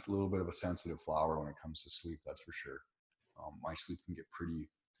 I'm a little bit of a sensitive flower when it comes to sleep. That's for sure. My sleep can get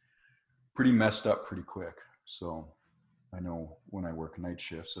pretty messed up pretty quick. So I know when I work night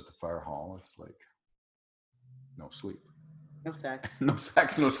shifts at the fire hall, it's like no sleep. No sex. No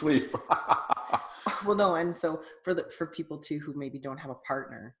sex, no sleep. Well, no, and so for people too who maybe don't have a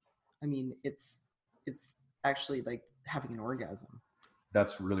partner, I mean, it's actually like having an orgasm.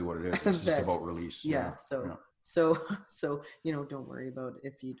 That's really what it is. It's just about release. Yeah. So don't worry about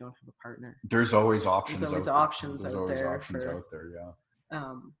if you don't have a partner. There's always options. There's always options out there. Yeah.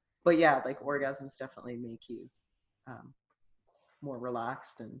 But yeah, like orgasms definitely make you more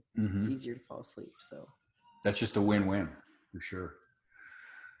relaxed, and it's easier to fall asleep. So that's just a win-win for sure.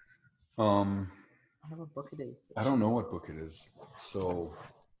 I don't know what book it is. I don't know what book it is. So,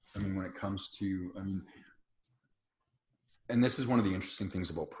 I mean, when it comes to, and this is one of the interesting things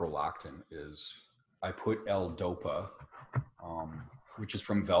about prolactin is I put L-Dopa, which is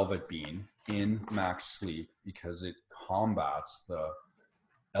from velvet bean, in max sleep because it combats the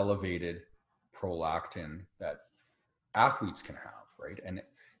elevated prolactin that athletes can have, right? And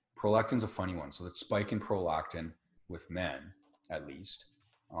prolactin's a funny one. So that spike in prolactin with men, at least,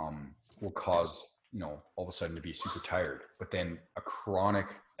 will cause, all of a sudden to be super tired. But then a chronic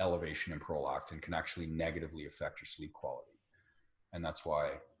elevation in prolactin can actually negatively affect your sleep quality. And that's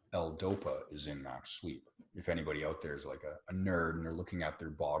why L-Dopa is in max sleep. If anybody out there is like a nerd and they're looking at their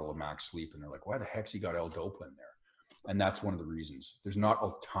bottle of max sleep and they're like, why the heck's he got L-Dopa in there? And that's one of the reasons. There's not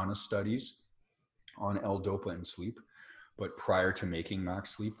a ton of studies on L-Dopa in sleep, but prior to making max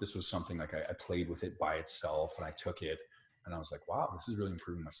sleep, this was something like I played with it by itself and I took it and I was like, wow, this is really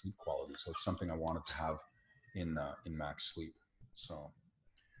improving my sleep quality. So it's something I wanted to have in max sleep. So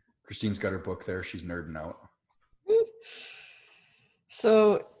Christine's got her book there. She's nerding out.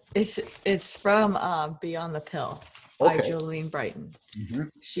 So it's from Beyond the Pill by Jolene Brighton. Mm-hmm.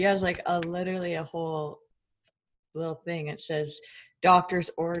 She has like literally a whole little thing. It says doctor's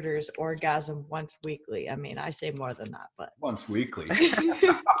orders orgasm once weekly. I mean, I say more than that, but once weekly.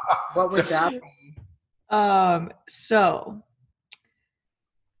 What would that be? So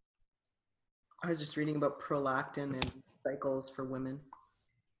I was just reading about prolactin and cycles for women.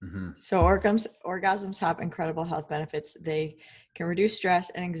 So orgasms have incredible health benefits. They can reduce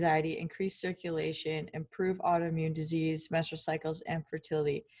stress and anxiety, increase circulation, improve autoimmune disease, menstrual cycles, and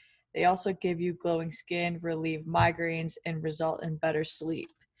fertility. They also give you glowing skin, relieve migraines, and result in better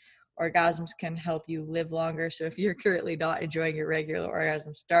sleep. Orgasms can help you live longer. So if you're currently not enjoying your regular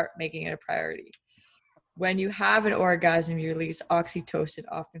orgasm, start making it a priority. When you have an orgasm, you release oxytocin,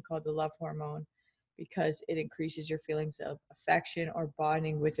 often called the love hormone, because it increases your feelings of affection or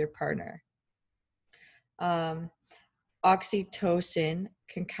bonding with your partner. Oxytocin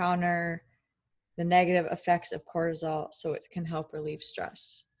can counter the negative effects of cortisol, so it can help relieve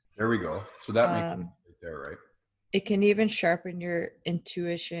stress. There we go. So that makes sense right there, right? It can even sharpen your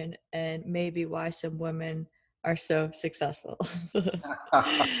intuition, and maybe why some women are so successful.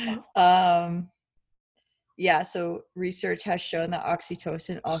 Yeah, so research has shown that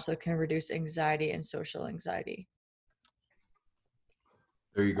oxytocin also can reduce anxiety and social anxiety.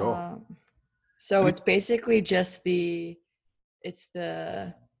 There you go. So it's basically just the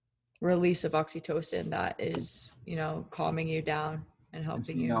release of oxytocin that is, calming you down and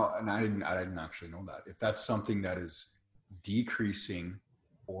helping you. And I didn't actually know that. If that's something that is decreasing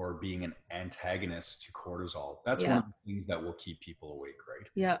or being an antagonist to cortisol, that's one of the things that will keep people awake, right?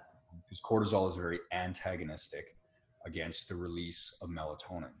 Yeah. Because cortisol is very antagonistic against the release of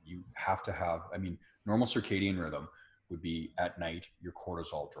melatonin. You have to have, normal circadian rhythm would be at night, your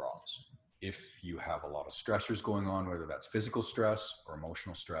cortisol drops. If you have a lot of stressors going on, whether that's physical stress or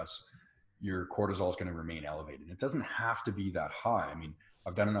emotional stress, your cortisol is going to remain elevated. It doesn't have to be that high.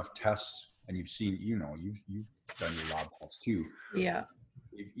 I've done enough tests, and you've seen, you've done your lab tests too. Yeah.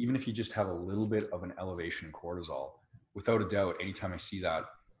 Even if you just have a little bit of an elevation in cortisol, without a doubt, anytime I see that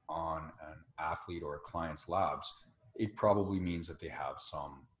on an athlete or a client's labs, it probably means that they have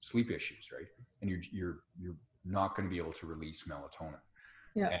some sleep issues, right? And you're not going to be able to release melatonin.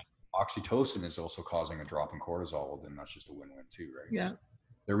 Yeah. And oxytocin is also causing a drop in cortisol. Well, then that's just a win-win too, right? Yeah.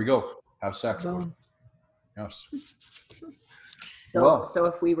 There we go. Have sex. Yes. So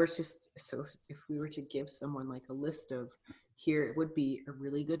if we were to give someone like a list of, here, it would be a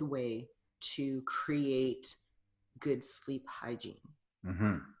really good way to create good sleep hygiene.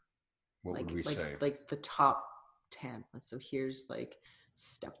 Mm-hmm. What would we say? Like the top 10. So here's like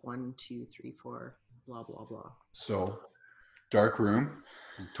step 1, 2, 3, 4, blah, blah, blah. So dark room,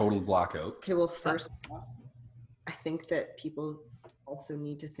 total blackout. Okay, well, first, I think that people also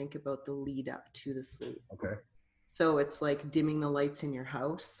need to think about the lead up to the sleep. Okay. So it's like dimming the lights in your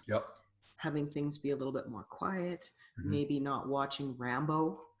house. Yep. Having things be a little bit more quiet. Mm-hmm. Maybe not watching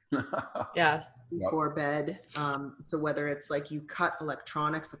Rambo. Yeah. Before bed. So whether it's like you cut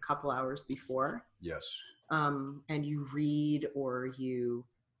electronics a couple hours before. Yes. And you read, or you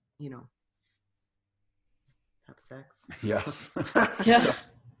have sex. Yes. Yeah.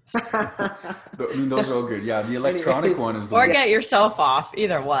 Those are all good. Yeah, the electronic one is. Or get yourself off.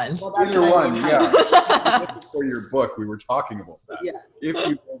 Either one. Well, either one. Yeah. For your book, we were talking about that. Yeah. If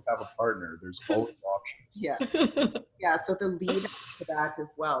you don't have a partner, there's always options. Yeah. Yeah. So the lead to that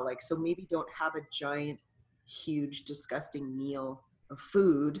as well. Like, so maybe don't have a giant, huge, disgusting meal of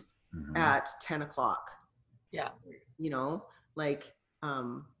food at 10 o'clock. Yeah.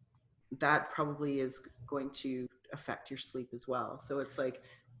 That probably is going to affect your sleep as well. So it's like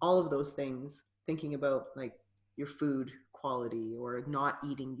all of those things, thinking about like your food quality, or not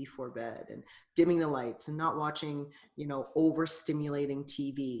eating before bed, and dimming the lights, and not watching, overstimulating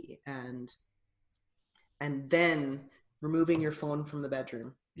TV, and then removing your phone from the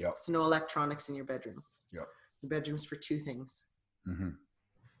bedroom. Yep. So no electronics in your bedroom. Yep. The bedroom's for 2 things. Mm-hmm.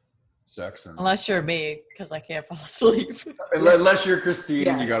 Sex. Unless you're me, because I can't fall asleep. Unless you're Christine,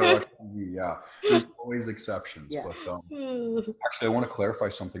 yes. You gotta watch TV. Yeah, there's always exceptions. Yeah. But actually, I want to clarify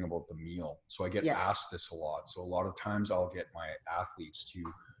something about the meal. So I get Yes. asked this a lot. So a lot of times I'll get my athletes to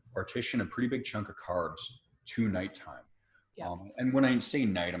partition a pretty big chunk of carbs to nighttime. Yeah. And when I say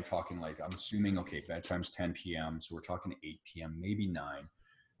night, I'm talking like, I'm assuming, okay, bedtime's 10 p.m. So we're talking 8 p.m., maybe 9.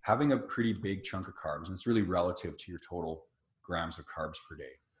 Having a pretty big chunk of carbs, and it's really relative to your total grams of carbs per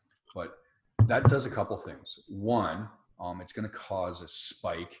day. But that does a couple things. One, it's going to cause a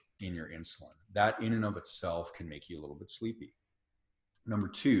spike in your insulin. That in and of itself can make you a little bit sleepy. Number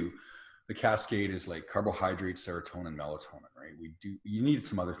 2, the cascade is like carbohydrates, serotonin, melatonin, right? You need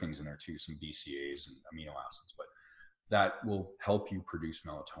some other things in there too, some BCAAs and amino acids, but that will help you produce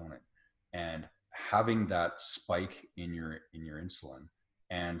melatonin. And having that spike in your insulin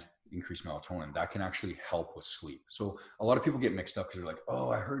and increase melatonin, that can actually help with sleep. So a lot of people get mixed up because they're like, oh,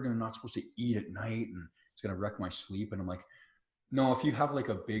 I heard I'm not supposed to eat at night and it's going to wreck my sleep. And I'm like, no, if you have like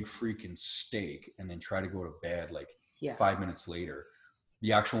a big freaking steak and then try to go to bed like 5 minutes later,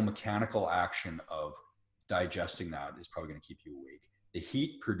 the actual mechanical action of digesting that is probably going to keep you awake. The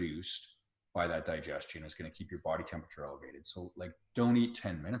heat produced by that digestion is going to keep your body temperature elevated. So like, don't eat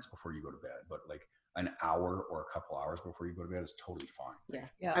 10 minutes before you go to bed, but like an hour or a couple hours before you go to bed is totally fine.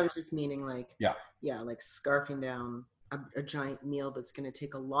 Yeah. I was just meaning like, like scarfing down a giant meal that's going to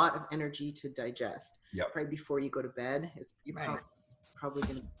take a lot of energy to digest. Right before you go to bed, it's probably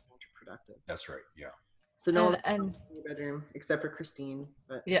going to be counterproductive. That's right. Yeah. So no in your bedroom except for Christine.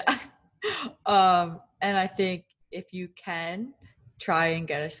 But and I think if you can, try and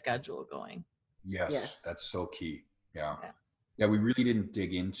get a schedule going. Yes. That's so key. Yeah. We really didn't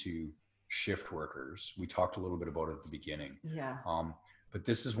dig into shift workers. We talked a little bit about it at the beginning. But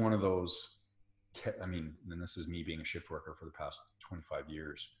this is one of those, I mean, and this is me being a shift worker for the past 25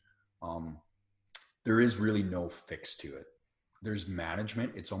 years. There is really no fix to it. There's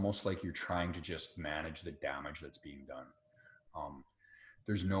management. It's almost like you're trying to just manage the damage that's being done.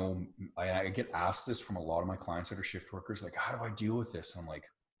 There's no, I get asked this from a lot of my clients that are shift workers, like, how do I deal with this? And I'm like,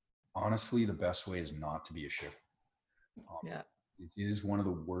 honestly, the best way is not to be a shift. It is one of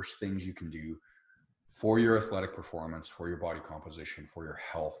the worst things you can do for your athletic performance, for your body composition, for your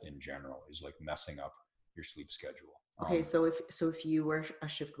health in general, is like messing up your sleep schedule. Okay, so if you were a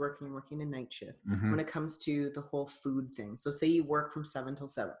shift worker and you're working a night shift, when it comes to the whole food thing, so say you work from 7 till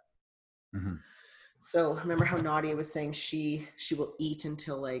 7. So remember how Nadia was saying she will eat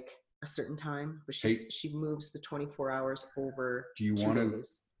until like a certain time, but she moves the 24 hours over. Do you want to,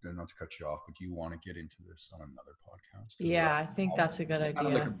 not to cut you off, but do you want to get into this on another podcast? Yeah, I think that's a good idea. Kind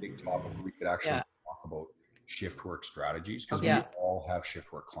of like a big topic where we could actually talk about shift work strategies, because we all have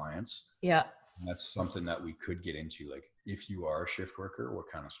shift work clients. And that's something that we could get into. Like, if you are a shift worker, what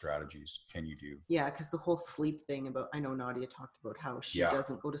kind of strategies can you do? Yeah, because the whole sleep thing I know Nadia talked about how she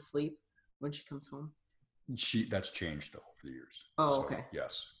doesn't go to sleep when she comes home. That's changed though over the years. Okay.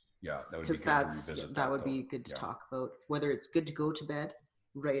 Yes. Yeah, that would be good to revisit. That would be good to talk about, whether it's good to go to bed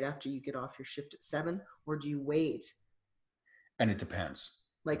right after you get off your shift at 7, or do you wait? And it depends.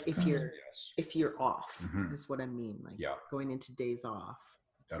 Like if you're off is what I mean. Like going into days off.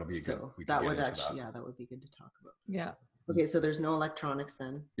 That'll be good. That would actually, that would be good to talk about. Yeah. Okay, so there's no electronics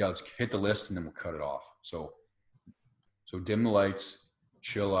then. Yeah, let's hit the list and then we'll cut it off. So dim the lights,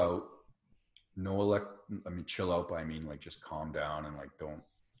 chill out. Chill out, but I mean like just calm down and like don't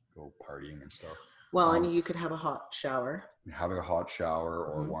go partying and stuff. Well, and you could have a hot shower. Having a hot shower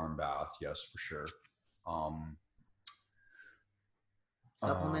or a warm bath, yes, for sure.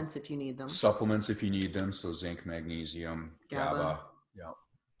 Supplements if you need them. Supplements if you need them. So zinc, magnesium, GABA. Yeah.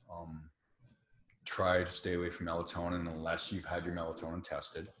 Try to stay away from melatonin unless you've had your melatonin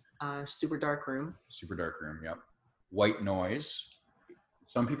tested. Super dark room. Yep. White noise.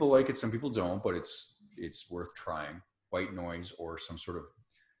 Some people like it, some people don't, but it's worth trying. White noise or some sort of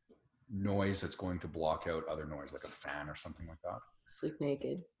noise that's going to block out other noise, like a fan or something like that. Sleep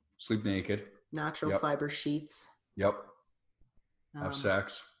naked. Natural fiber sheets. Yep. Have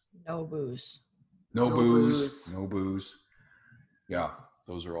sex. No booze. No booze. Yeah,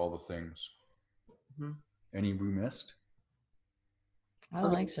 those are all the things. Any we missed? I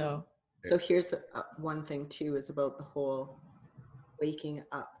don't think so. So here's one thing too, is about the whole waking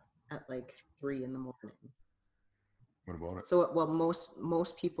up at like 3 in the morning. What about it? So, well,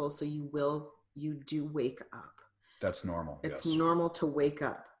 most people, so you do wake up. That's normal. It's normal to wake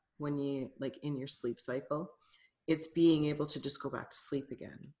up when you like in your sleep cycle. It's being able to just go back to sleep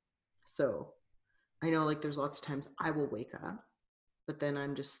again. So I know like there's lots of times I will wake up, but then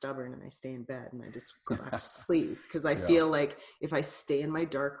I'm just stubborn and I stay in bed and I just go back to sleep because I feel like if I stay in my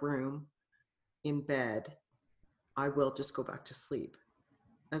dark room in bed, I will just go back to sleep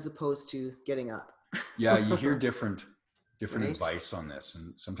as opposed to getting up. Yeah, you hear different advice on this,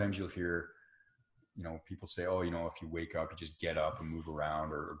 and sometimes you'll hear, people say, oh, if you wake up, you just get up and move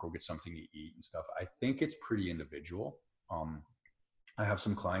around or go get something to eat and stuff. I think it's pretty individual. I have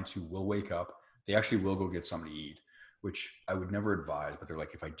some clients who will wake up, they actually will go get something to eat, which I would never advise, but they're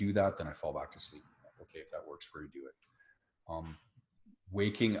like, if I do that, then I fall back to sleep. Okay, if that works for you, do it.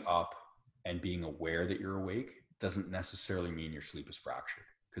 Waking up and being aware that you're awake doesn't necessarily mean your sleep is fractured,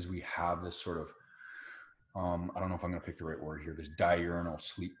 because we have this sort of, I don't know if I'm going to pick the right word here, this diurnal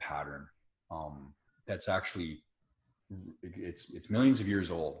sleep pattern. That's actually, it's millions of years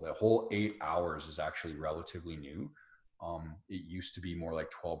old. The whole 8 hours is actually relatively new. It used to be more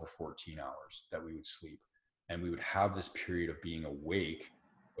like 12 or 14 hours that we would sleep, and we would have this period of being awake,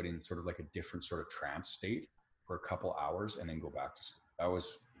 but in sort of like a different sort of trance state for a couple hours and then go back to sleep.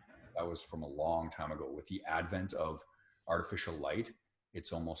 That was from a long time ago. With the advent of artificial light,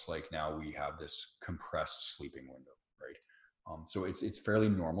 it's almost like now we have this compressed sleeping window, right? So it's fairly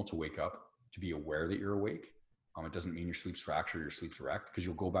normal to wake up, to be aware that you're awake. It doesn't mean your sleep's fractured or your sleep's wrecked, because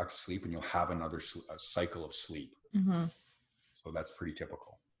you'll go back to sleep and you'll have another cycle of sleep. Mm-hmm. So that's pretty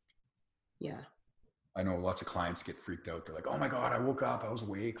typical. Yeah. I know lots of clients get freaked out. They're like, oh my God, I woke up, I was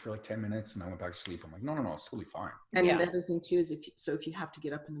awake for like 10 minutes and I went back to sleep. I'm like, no, it's totally fine. And the other thing too is if you have to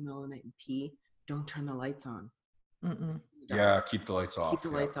get up in the middle of the night and pee, don't turn the lights on. Yeah, keep the lights off. Keep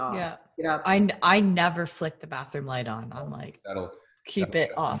the lights off. Yeah. Get up. I never flick the bathroom light on. I'm like, keep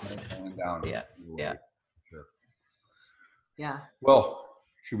it off. Down. Yeah. Yeah. Sure. Yeah. Well,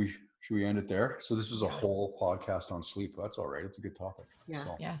 should we end it there? So this is a whole podcast on sleep. That's all right. It's a good topic. Yeah.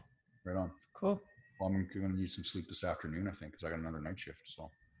 So, Yeah. right on. Cool. Well, I'm going to need some sleep this afternoon, I think, because I got another night shift.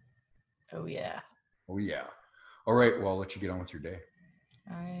 So. Oh yeah. Oh yeah. All right. Well, I'll let you get on with your day.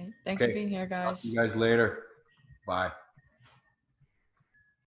 All right. Thanks for being here, guys. Talk to you guys later. Bye.